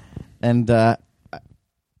 Yeah, and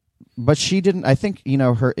but she didn't. I think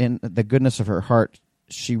her in the goodness of her heart,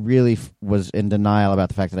 she really was in denial about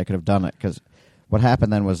the fact that I could have done it. Because what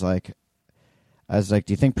happened then was like, I was like,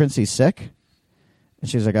 "Do you think Princey's sick?" And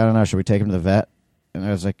she was like, "I don't know. Should we take him to the vet?" And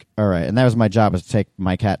I was like, "All right." And that was my job, was to take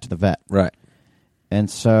my cat to the vet. Right. And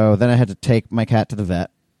so then I had to take my cat to the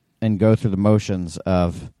vet and go through the motions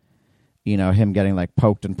of, him getting like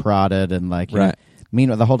poked and prodded and like, right.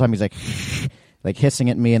 Meanwhile, the whole time he's like, like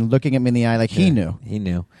hissing at me and looking at me in the eye, like he knew. He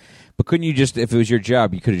knew. But couldn't you just, if it was your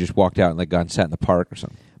job, you could have just walked out and like gone and sat in the park or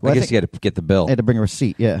something? Well, I guess you had to get the bill. I had to bring a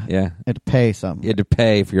receipt. Yeah. Yeah. I had to pay something. You had to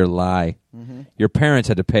pay for your lie. Mm-hmm. Your parents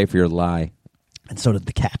had to pay for your lie, and so did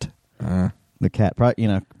the cat. The cat,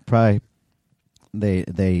 probably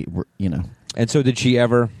they were, And so did she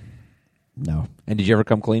ever? No. And did you ever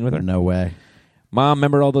come clean with her? No way. Mom,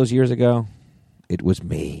 remember all those years ago? It was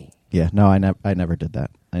me. Yeah, no, I never did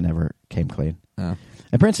that. I never came clean. Oh.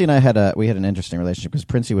 And Princey and I had an interesting relationship because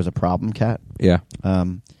Princey was a problem cat. Yeah.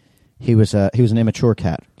 He was an immature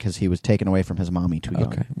cat because he was taken away from his mommy too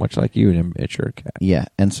young. Okay, much like you, an immature cat. Yeah,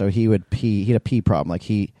 and so he would pee. He had a pee problem.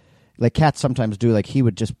 Like cats sometimes do. Like he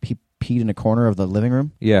would just peed in a corner of the living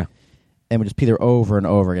room. Yeah. And we just pee there over and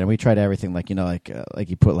over again. We tried everything, like you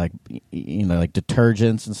put like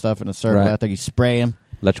detergents and stuff in a circle out there. You spray them,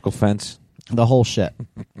 electrical fence, the whole shit.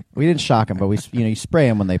 We didn't shock them, but you spray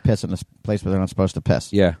them when they piss in a place where they're not supposed to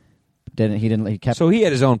piss. Yeah, he kept. So he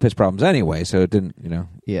had his own piss problems anyway. So it didn't,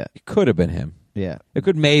 Yeah, it could have been him. Yeah, it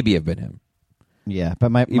could maybe have been him. Yeah,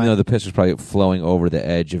 but even though the piss was probably flowing over the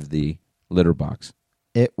edge of the litter box,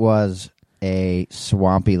 it was a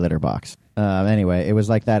swampy litter box. Anyway, it was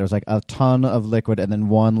like that. It was like a ton of liquid and then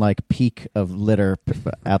one like peak of litter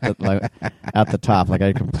out the top. Like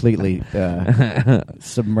I completely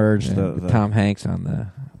submerged the Tom Hanks on the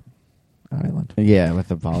island. Yeah, with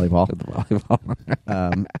the volleyball.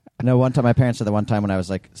 No, one time my parents said that one time when I was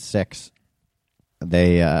like 6,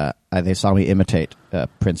 they saw me imitate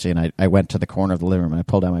Princey, and I went to the corner of the living room and I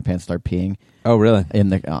pulled down my pants and started peeing. Oh, really?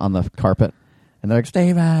 On the carpet, and they're like,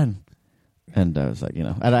 "Steven." And I was like, and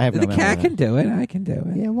I have no the cat can do it. I can do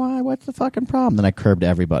it. Yeah, why? What's the fucking problem? Then I curbed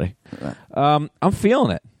everybody. I'm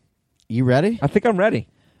feeling it. You ready? I think I'm ready.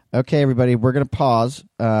 Okay, everybody, we're gonna pause.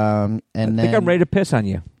 And I think I'm ready to piss on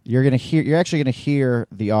you. You're actually gonna hear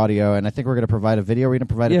the audio, and I think we're gonna provide a video. We're gonna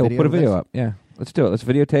provide a video. Yeah, we'll put a video up. Yeah, let's do it. Let's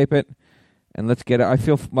videotape it, and let's get it. I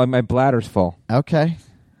feel my bladder's full. Okay.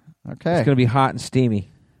 It's gonna be hot and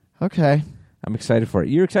steamy. Okay. I'm excited for it.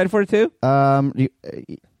 You're excited for it too?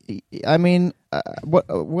 I mean,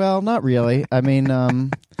 well, not really. I mean, I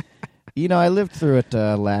lived through it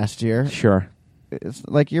last year. Sure. It's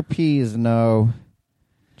like your pee is no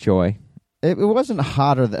joy. It wasn't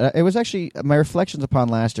hotter. It was actually, my reflections upon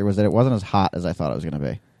last year was that it wasn't as hot as I thought it was going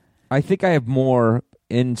to be. I think I have more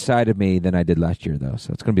inside of me than I did last year, though,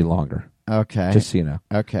 so it's going to be longer. Okay. Just so you know.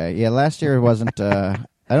 Okay. Yeah, last year it wasn't... I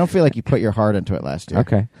don't feel like you put your heart into it last year.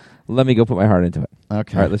 Okay. Let me go put my heart into it.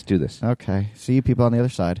 Okay. All right, let's do this. Okay. See you people on the other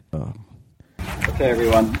side. Oh. Okay,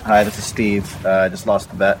 everyone. Hi, this is Steve. I just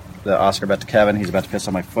lost the Oscar bet to Kevin. He's about to piss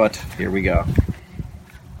on my foot. Here we go.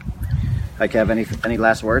 Hi, Kevin. Any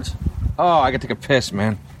last words? Oh, I got to take a piss,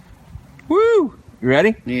 man. Woo! You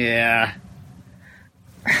ready? Yeah.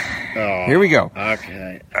 Oh, here we go.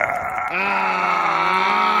 Okay.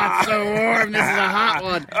 It's so warm. This is a hot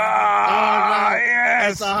one. Oh, no.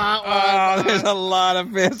 Yes. It's a hot one. Oh, there's a lot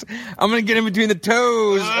of piss. I'm going to get in between the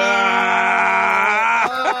toes. Oh,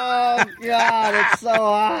 God. It's so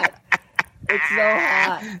hot. It's so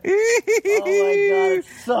hot. Oh, my God.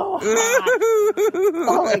 It's so hot.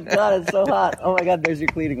 Oh, my God. It's so hot. Oh, my God. There's your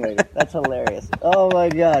cleaning lady. That's hilarious. Oh, my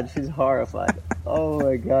God. She's horrified. Oh,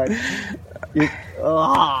 my God.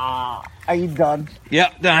 Are you done?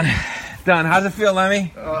 Yep, done. Done. How's it feel,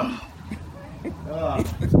 Lemmy? Oh,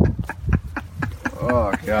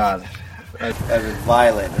 God. I was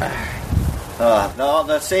violated.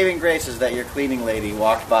 The saving grace is that your cleaning lady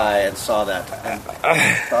walked by and saw that. And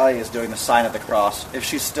probably is doing the sign of the cross, if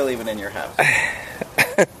she's still even in your house.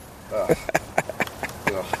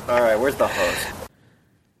 All right, where's the hose?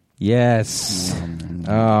 Yes.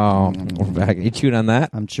 Oh, we're back. You chewing on that?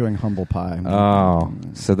 I'm chewing humble pie. Oh,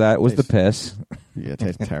 so that was the piss. Yeah, it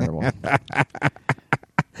tastes terrible.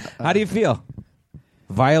 How do you feel?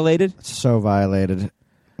 Violated? So violated.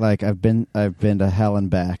 Like I've been to hell and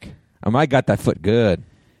back. I got that foot good.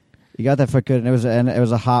 You got that foot good, and it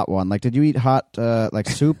was a hot one. Like, did you eat hot like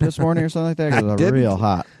soup this morning or something like that? 'Cause it was real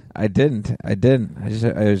hot. I didn't. I just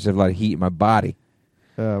had a lot of heat in my body.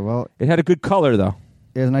 Well, it had a good color though.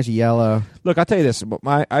 It was a nice yellow. Look, I'll tell you this: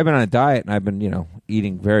 I've been on a diet and I've been,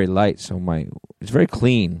 eating very light, so it's very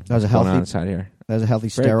clean. That was a healthy on inside here. That was a healthy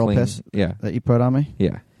sterile piss. Yeah, that you put on me.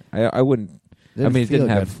 Yeah, I wouldn't. I mean,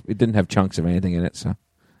 it didn't have chunks of anything in it, so.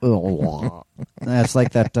 It's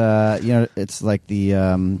like that. It's like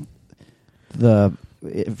the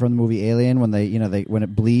from the movie Alien when when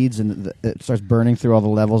it bleeds and it starts burning through all the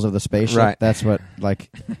levels of the spaceship. Right. That's what like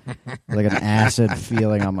an acid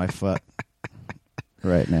feeling on my foot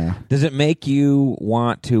right now. Does it make you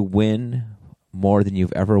want to win more than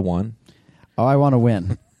you've ever won? Oh, I want to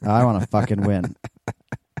win. I want to fucking win.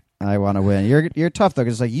 I want to win. You're tough though,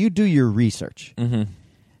 because it's like you do your research and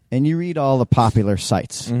you read all the popular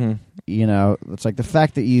sites. It's like the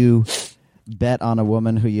fact that you bet on a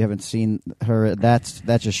woman who you haven't seen her.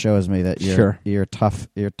 That just shows me that you're a tough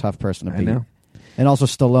person to beat. I know. And also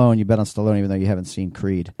Stallone. You bet on Stallone even though you haven't seen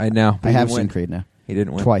Creed. I know. I have seen Creed now. He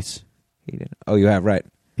didn't win twice. He didn't. Oh, you have, right?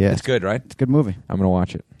 Yeah, it's good, right? It's a good movie. I'm gonna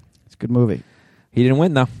watch it. It's a good movie. He didn't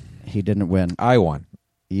win though. He didn't win. I won.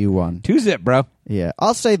 You won. 2-0, bro. Yeah.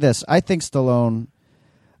 I'll say this. I think Stallone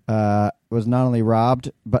was not only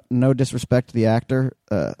robbed, but no disrespect to the actor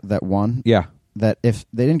that won. Yeah. That if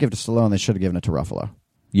they didn't give it to Stallone, they should have given it to Ruffalo.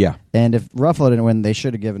 Yeah. And if Ruffalo didn't win, they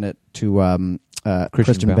should have given it to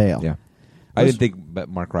Christian Bale. Yeah. I didn't think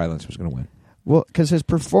Mark Rylance was going to win. Well, because his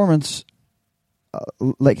performance,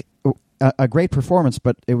 a great performance,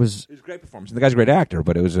 but it was a great performance. The guy's a great actor,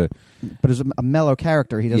 but it was a mellow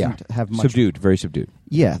character. He doesn't have much subdued, very subdued.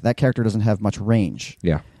 Yeah, that character doesn't have much range.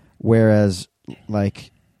 Yeah. Whereas,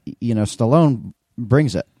 Stallone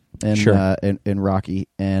brings it in Rocky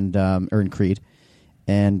and or in Creed,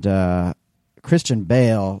 and Christian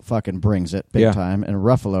Bale fucking brings it big time, and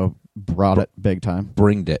Ruffalo brought it big time.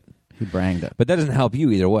 Bringed it. He branged it. But that doesn't help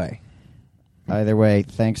you either way. Either way,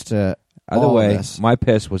 thanks to Either all way, of this. my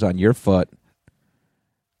piss was on your foot,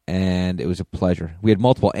 and it was a pleasure. We had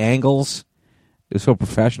multiple angles. It was so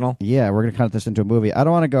professional. Yeah, we're going to cut this into a movie. I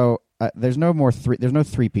don't want to go... there's no more there's no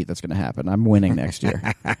three-peat that's going to happen. I'm winning next year.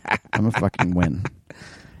 I'm a fucking win.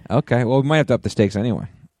 Okay, well, we might have to up the stakes anyway,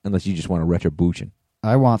 unless you just want a retribution.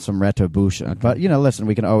 I want some retribution. Okay. But, listen,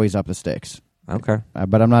 we can always up the stakes. Okay.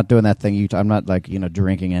 But I'm not doing that thing. I'm not,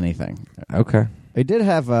 drinking anything. Okay. I did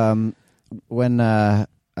have... when I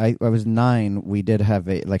was 9, we did have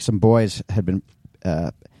some boys had been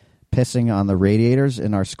pissing on the radiators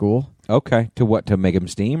in our school. Okay. To what? To make them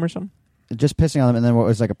steam or something? Just pissing on them, and then what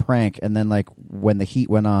was like a prank, and then when the heat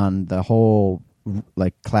went on, the whole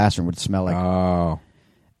classroom would smell like. Oh.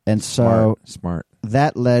 And so smart.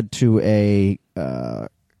 That led to a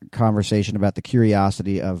conversation about the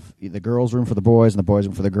curiosity of the girls' room for the boys and the boys'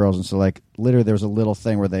 room for the girls, and so literally there was a little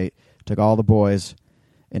thing where they took all the boys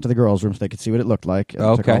into the girls' room so they could see what it looked like.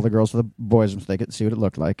 And took all the girls to the boys' room so they could see what it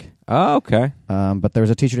looked like. Oh, okay. But there was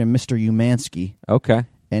a teacher named Mr. Umansky. Okay.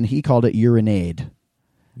 And he called it urinade.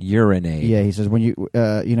 Urinade. Yeah, he says when you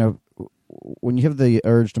when you have the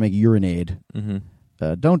urge to make urinade,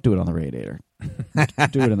 don't do it on the radiator.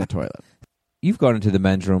 Do it in the toilet. You've gone into the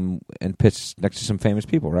men's room and pissed next to some famous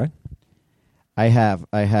people, right? I have.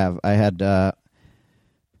 I had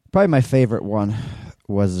probably my favorite one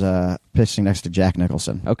was pissing next to Jack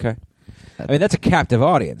Nicholson. Okay. I mean, that's a captive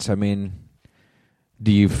audience. I mean,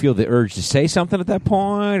 do you feel the urge to say something at that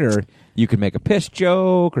point, or you can make a piss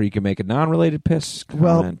joke, or you can make a non-related piss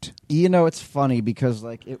comment? Well, it's funny because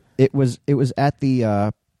it was at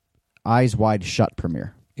the Eyes Wide Shut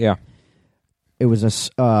premiere. Yeah. It was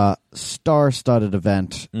a star-studded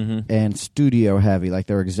event and studio heavy.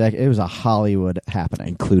 There were it was a Hollywood happening,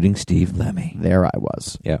 including Steve Lemme. There I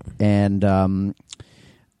was. Yeah. And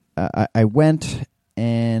I went,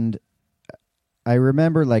 and I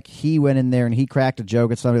remember he went in there and he cracked a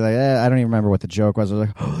joke at somebody I don't even remember what the joke was. I was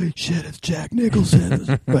like, holy shit, it's Jack Nicholson. It was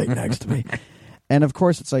right next to me. And of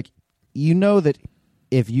course it's that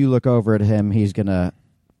if you look over at him, he's gonna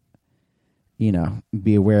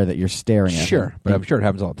be aware that you're staring at him. Sure, but I'm sure it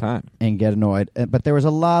happens all the time. And get annoyed. But there was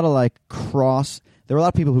a lot of there were a lot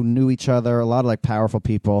of people who knew each other, a lot of powerful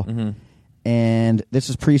people. Mm-hmm. And this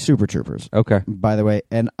is pre-Super Troopers. Okay. By the way,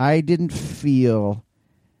 and I didn't feel...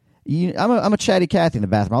 I'm a chatty Cathy in the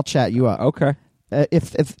bathroom. I'll chat you up. Okay.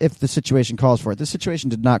 If the situation calls for it. This situation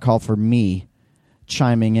did not call for me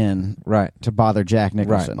chiming in Right. to bother Jack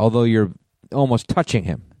Nicholson. Right. Although you're almost touching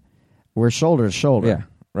him. We're shoulder to shoulder. Yeah.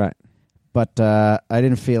 Right. But I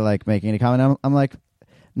didn't feel like making any comment. I'm like,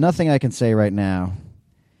 nothing I can say right now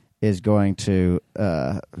is going to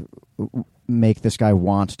make this guy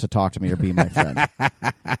want to talk to me or be my friend.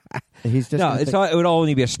 He's just it would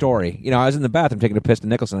only be a story. You know, I was in the bathroom taking a piss to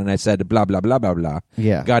Nicholson, and I said blah blah blah blah blah.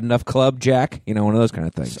 Yeah. Got enough club, Jack? You know, one of those kind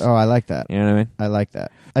of things. Oh, I like that. You know what I mean? I like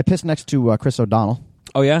that. I pissed next to Chris O'Donnell.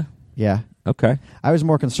 Oh yeah. Yeah. Okay. I was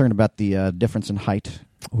more concerned about the difference in height.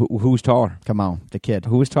 Who's taller? Come on, the kid.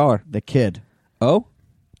 Who was taller? The kid. Oh.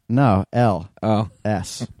 No, L. Oh.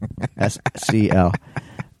 S. SCL.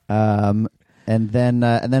 And then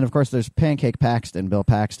of course there's Pancake Paxton, Bill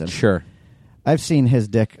Paxton. Sure. I've seen his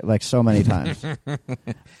dick like so many times.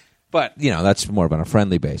 But you know that's more of on a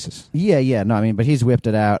friendly basis. Yeah. No, I mean, but he's whipped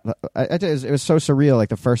it out. It was so surreal. Like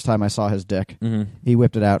the first time I saw his dick, he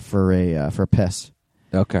whipped it out for a piss.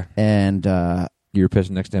 Okay. And you were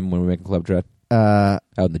pissing next to him when we were making Club Dread out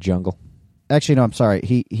in the jungle. Actually, no. I'm sorry.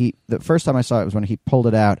 He the first time I saw it was when he pulled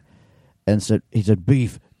it out and said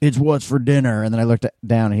beef. It's what's for dinner. And then I looked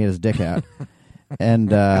down and he had his dick out. And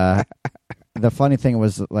the funny thing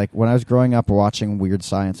was, like, when I was growing up watching Weird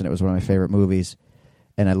Science, and it was one of my favorite movies,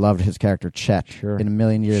 and I loved his character Chet. Sure. In a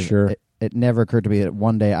million years, Sure. it never occurred to me that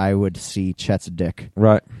one day I would see Chet's dick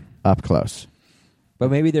Right. up close.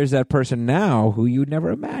 But maybe there's that person now who you'd never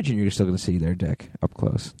imagine you're still going to see their dick up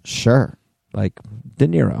close. Sure. Like De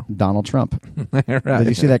Niro. Donald Trump. Right. Did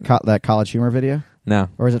you see that College Humor video? No.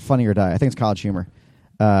 Or is it Funny or Die? I think it's College Humor.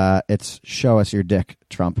 It's Show Us Your Dick,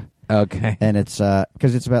 Trump. Okay. And it's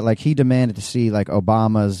because it's about, like, he demanded to see, like,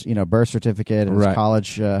 Obama's, birth certificate and his Right.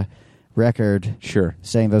 college record. Sure.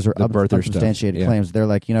 Saying those are The birther unsubstantiated stuff, yeah. claims. They're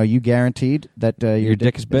like, you guaranteed that your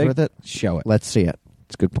dick is big? worth it? Show it. Let's see it.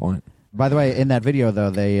 That's a good point. By the way, in that video, though,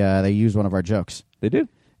 they used one of our jokes. They do?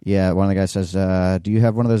 Yeah, one of the guys says, do you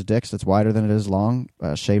have one of those dicks that's wider than it is long,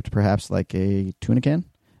 shaped perhaps like a tuna can?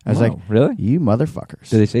 I was Wow, like, really? You motherfuckers.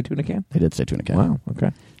 Did they say tuna can? They did say tuna can. Wow,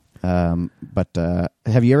 okay. But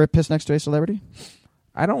have you ever pissed next to a celebrity?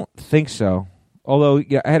 I don't think so. Although,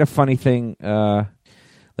 yeah, I had a funny thing,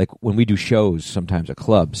 like when we do shows sometimes at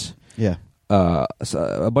clubs. Yeah. So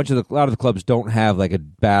a lot of the clubs don't have like a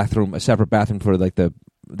separate bathroom for like the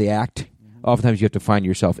act. Oftentimes you have to find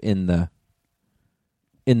yourself in the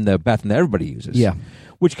bathroom that everybody uses. Yeah.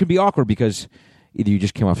 Which can be awkward because either you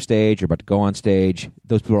just came off stage or about to go on stage.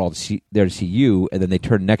 Those people are all there to see you, and then they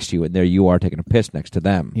turn next to you, and there you are taking a piss next to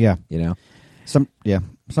them. Yeah. You know?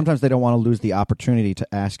 Sometimes they don't want to lose the opportunity to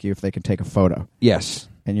ask you if they can take a photo. Yes.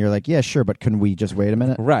 And you're like, yeah, sure, but can we just wait a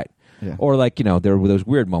minute? Right. Yeah. Or like, there were those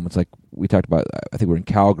weird moments like we talked about, I think we were in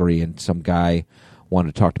Calgary, and some guy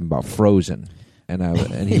wanted to talk to me about Frozen.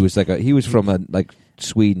 And he was he was from like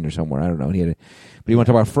Sweden or somewhere, I don't know. And but he wanted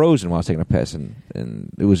to talk about Frozen while I was taking a piss,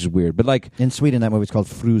 and it was weird. But like in Sweden, that movie's called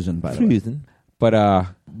Frozen, by the way. But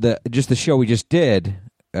the show we just did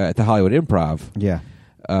at the Hollywood Improv, Yeah.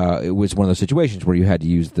 it was one of those situations where you had to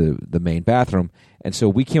use the main bathroom, and so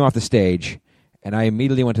we came off the stage, and I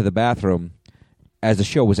immediately went to the bathroom as the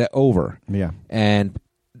show was over. Yeah. And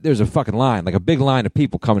there's a fucking line, like a big line of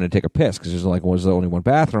people coming to take a piss because was only one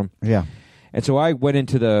bathroom. Yeah. And so I went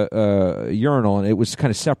into the urinal, and it was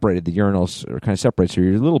kind of separated. The urinals are kind of separated, so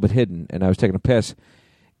you're a little bit hidden. And I was taking a piss,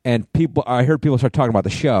 and I heard people start talking about the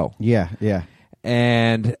show. Yeah, yeah.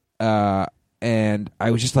 And I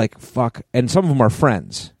was just like, fuck. And some of them are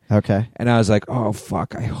friends. Okay. And I was like, oh,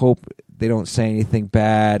 fuck, I hope they don't say anything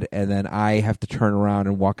bad. And then I have to turn around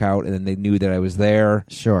and walk out, and then they knew that I was there.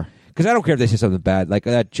 Sure. Because I don't care if they say something bad, like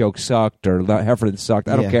that joke sucked or Heffernan sucked.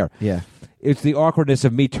 I don't care. Yeah. It's the awkwardness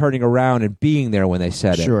of me turning around and being there when they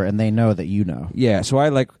said it. Sure, and they know that you know. Yeah, so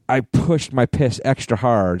I pushed my piss extra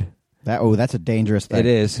hard. That's a dangerous thing. It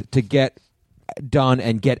is, to get done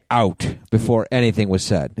and get out before anything was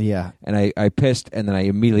said. Yeah. And I pissed, and then I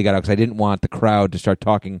immediately got out because I didn't want the crowd to start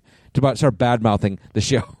start bad-mouthing the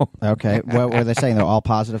show. Okay. What were they saying, though? All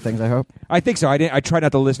positive things, I hope? I think so. I tried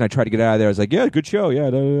not to listen. I tried to get out of there. I was like, yeah, good show.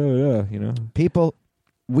 Yeah, People,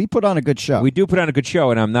 we put on a good show. We do put on a good show,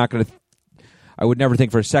 and I'm not going to... I would never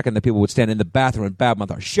think for a second that people would stand in the bathroom and badmouth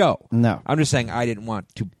our show. No. I'm just saying I didn't want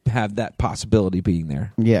to have that possibility being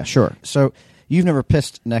there. Yeah, sure. So you've never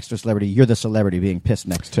pissed next to a celebrity. You're the celebrity being pissed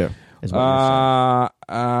next to, is what you're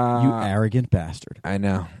saying. You arrogant bastard. I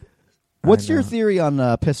know. What's your theory on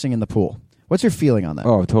pissing in the pool? What's your feeling on that?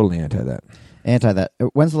 Oh, I'm totally anti that. Anti that.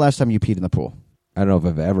 When's the last time you peed in the pool? I don't know if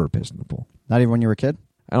I've ever pissed in the pool. Not even when you were a kid?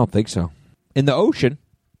 I don't think so. In the ocean?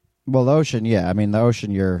 Well, the ocean, yeah. I mean, the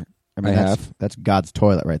ocean, that's God's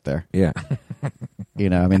toilet right there. Yeah. You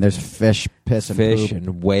know, I mean, there's fish piss and Fish poop,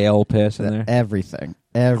 and whale piss in there. everything.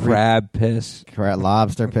 Crab piss.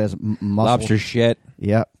 Lobster piss. Lobster shit.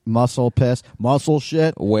 Yep. Mussel piss. Mussel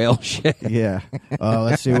shit. Whale shit. Yeah.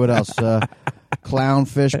 Let's see what else.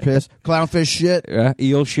 Clownfish piss. Clownfish shit.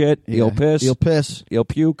 Eel shit. Yeah. Eel piss. Eel piss. Eel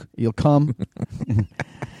puke. Eel cum.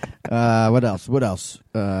 What else?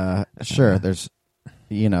 Sure, there's,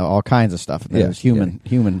 all kinds of stuff. There's human.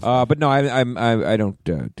 But no, I don't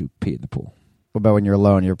do pee in the pool. What about when you're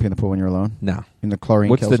alone? You ever pee in the pool when you're alone? No. In the chlorine.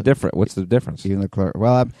 What's kills the difference? What's the difference? Even the chlorine.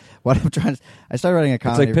 Well, what I'm trying to. I started writing a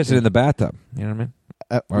comedy. It's like pissing in the bathtub. You know what I mean?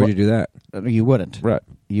 Why would you do that? You wouldn't. Right.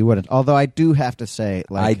 You wouldn't. Although I do have to say,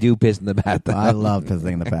 like, I do piss in the bathtub. I love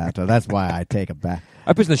pissing in the bathtub. That's why I take a bath.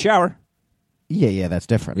 I piss in the shower. Yeah, that's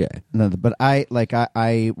different. Yeah. No, but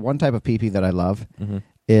I one type of pee-pee that I love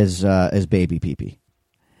is baby pee-pee.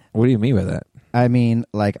 What do you mean by that? I mean,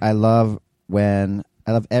 like, I love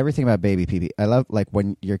everything about baby pee-pee. I love, like,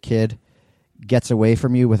 when your kid gets away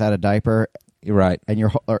from you without a diaper. You're right. And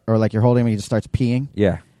you're like you're holding him and he just starts peeing.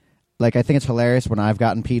 Yeah. Like, I think it's hilarious when I've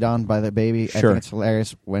gotten peed on by the baby. Sure. I think it's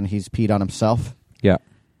hilarious when he's peed on himself. Yeah.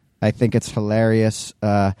 I think it's hilarious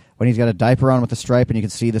when he's got a diaper on with a stripe and you can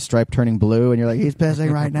see the stripe turning blue and you're like, he's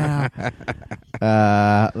pissing right now.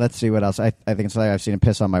 Let's see what else. I think it's hilarious. I've seen him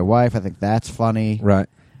piss on my wife. I think that's funny. Right.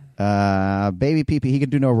 Baby pee-pee, he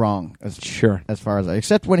can do no wrong. Sure. As far as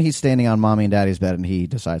except when he's standing on mommy and daddy's bed and he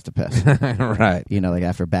decides to piss. Right. Like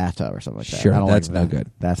after bathtub or something like that. Sure. I don't That's like no that.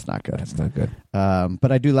 good. That's not good. That's not good.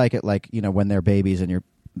 But I do like it, like, when they're babies and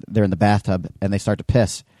they're in the bathtub and they start to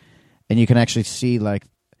piss and you can actually see, like,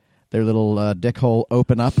 their little dick hole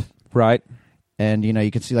open up. Right. And,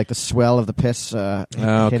 you can see, like, the swell of the piss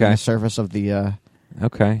hitting the surface of the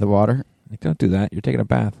water. Don't do that. You're taking a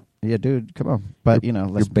bath. Yeah, dude, come on. But,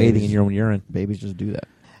 you're bathing in your own urine. Babies just do that.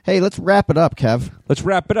 Hey, let's wrap it up, Kev. Let's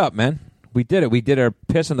wrap it up, man. We did it. We did our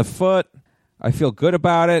piss in the foot. I feel good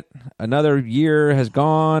about it. Another year has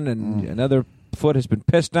gone, and another foot has been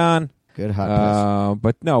pissed on. Good hot piss.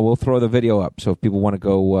 But no, we'll throw the video up. So if people want to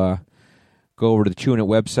go over to the Chewing It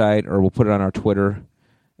website, or we'll put it on our Twitter.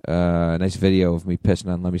 A nice video of me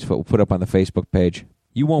pissing on Lemmy's foot. We'll put it up on the Facebook page.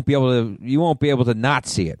 You won't be able to not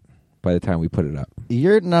see it by the time we put it up.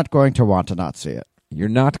 You're not going to want to not see it. You're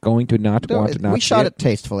not going to want to not see it. We shot it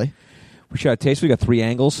tastefully. We shot it tastefully. We got 3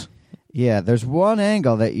 angles. Yeah, there's one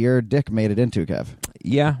angle that your dick made it into, Kev.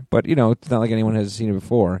 Yeah, but it's not like anyone has seen it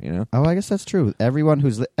before. Oh, I guess that's true. Everyone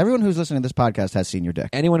who's listening to this podcast has seen your dick.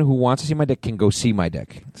 Anyone who wants to see my dick can go see my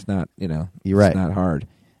dick. It's not, You're right. It's not hard.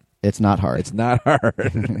 It's not hard. It's not hard.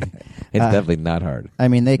 It's definitely not hard. I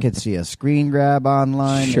mean, they could see a screen grab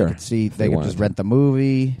online. Sure. They could just rent the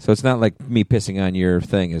movie. So it's not like me pissing on your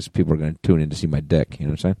thing as people are going to tune in to see my dick. You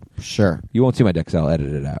know what I'm saying? Sure. You won't see my dick because I'll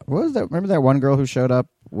edit it out. What was that? Remember that one girl who showed up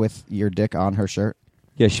with your dick on her shirt?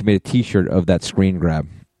 Yeah, she made a T-shirt of that screen grab.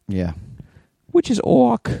 Yeah. Which is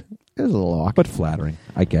awk. It was a little awkward. But flattering,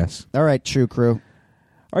 I guess. All right, True Crew.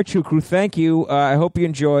 All right, True Crew, thank you. I hope you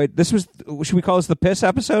enjoyed. Should we call this the piss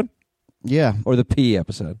episode? Yeah. Or the pee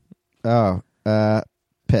episode? Oh,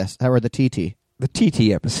 piss. How are the TT? The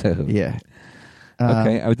TT episode. Yeah.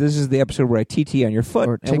 Okay, this is the episode where I TT on your foot.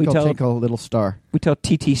 Or tinkle, tinkle, little star. We tell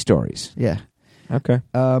TT stories. Yeah. Okay.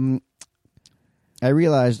 I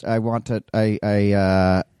realized I want to.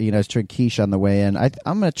 I was chewing quiche on the way in. I'm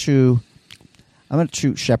gonna chew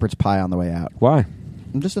shepherd's pie on the way out. Why?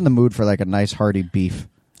 I'm just in the mood for like a nice hearty beef.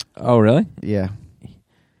 Oh, really? Yeah.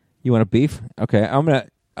 You want a beef? Okay, I'm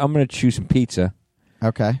gonna chew some pizza.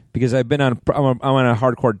 Okay. Because I'm on a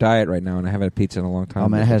hardcore diet right now, and I haven't had pizza in a long time. Oh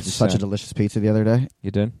man, I had such a delicious pizza the other day.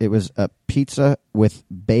 You did? It was a pizza with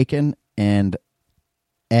bacon and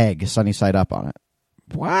egg sunny side up on it.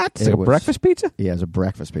 What? It's like a breakfast pizza? Yeah, it was a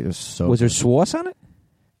breakfast pizza. It was so Was good. there sauce on it?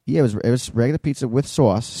 Yeah, it was regular pizza with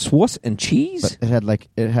sauce. Sauce and cheese? But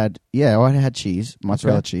it had cheese,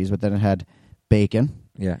 mozzarella cheese, but then it had bacon.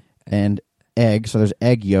 Yeah. And egg, so there's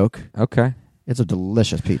egg yolk. Okay. It's a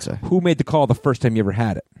delicious pizza. Who made the call the first time you ever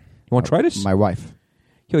had it? You want to try this? My wife.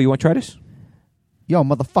 Yo, you want to try this? Yo,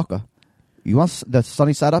 motherfucker. You want the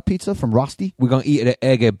sunny side up pizza from Rosti? We're going to eat an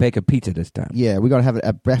egg and bacon pizza this time. Yeah, we're going to have it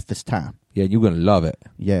at breakfast time. Yeah, you're going to love it.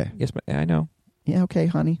 Yeah. Yes, I know. Yeah, okay,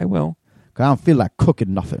 honey. I will. 'Cause I don't feel like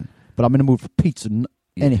cooking nothing, but I'm in the mood for pizza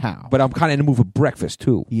anyhow. But I'm kind of in the mood for breakfast,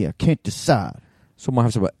 too. Yeah, can't decide. So I'm going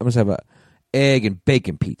to have a egg and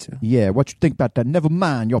bacon pizza. Yeah, what you think about that? Never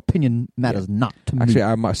mind. Your opinion matters not to me. Actually,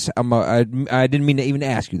 I didn't mean to even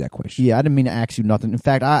ask you that question. Yeah, I didn't mean to ask you nothing. In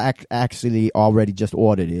fact, I actually already just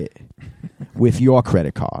ordered it with your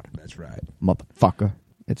credit card. That's right. Motherfucker.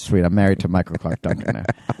 It's sweet. I'm married to Michael Clark Duncan now.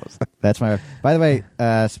 That's my... By the way,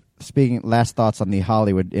 speaking... Last thoughts on the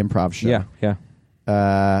Hollywood improv show. Yeah.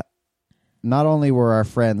 not only were our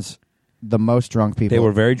friends the most drunk people, They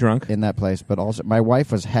were very drunk. in that place, but also my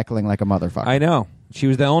wife was heckling like a motherfucker. I know. She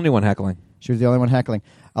was the only one heckling. She was the only one heckling.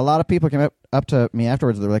 A lot of people came up to me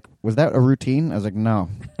afterwards. They were like, "Was that a routine?" I was like, "No,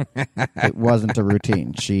 it wasn't a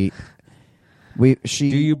routine." She. Do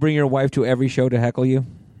you bring your wife to every show to heckle you?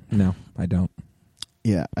 No, I don't.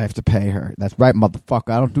 Yeah, I have to pay her. That's right,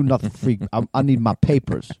 motherfucker. I don't do nothing free. I need my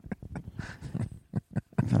papers.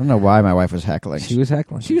 I don't know why my wife was heckling. She was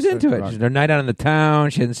heckling. She was into it. She had her night out in the town.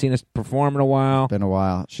 She hadn't seen us perform in a while. Been a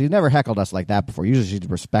while. She's never heckled us like that before. Usually she's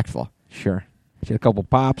respectful. Sure. She had a couple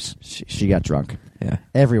pops. She got drunk. Yeah.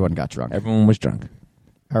 Everyone got drunk. Everyone was drunk.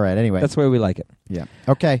 All right, anyway. That's the way we like it. Yeah.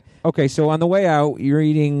 Okay. Okay, so on the way out, you're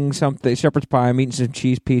eating something, shepherd's pie. I'm eating some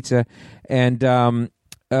cheese pizza, and I'm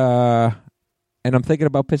thinking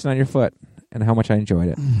about pissing on your foot and how much I enjoyed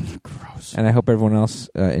it. Gross. And I hope everyone else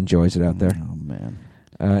enjoys it out there. Oh, man.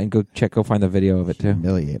 And go find the video of it, too.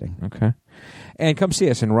 Humiliating. Okay. And come see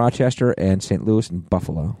us in Rochester and St. Louis and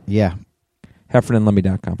Buffalo. Yeah.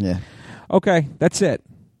 HeffernanLemme.com. Yeah. Okay, that's it.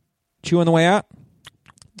 Chew on the way out?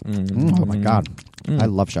 Oh, my God. I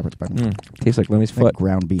love shepherd's pie. Tastes like Lemmy's foot. Like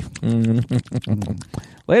ground beef.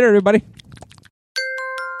 Later, everybody.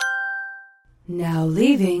 Now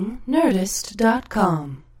leaving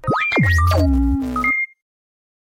Nerdist.com.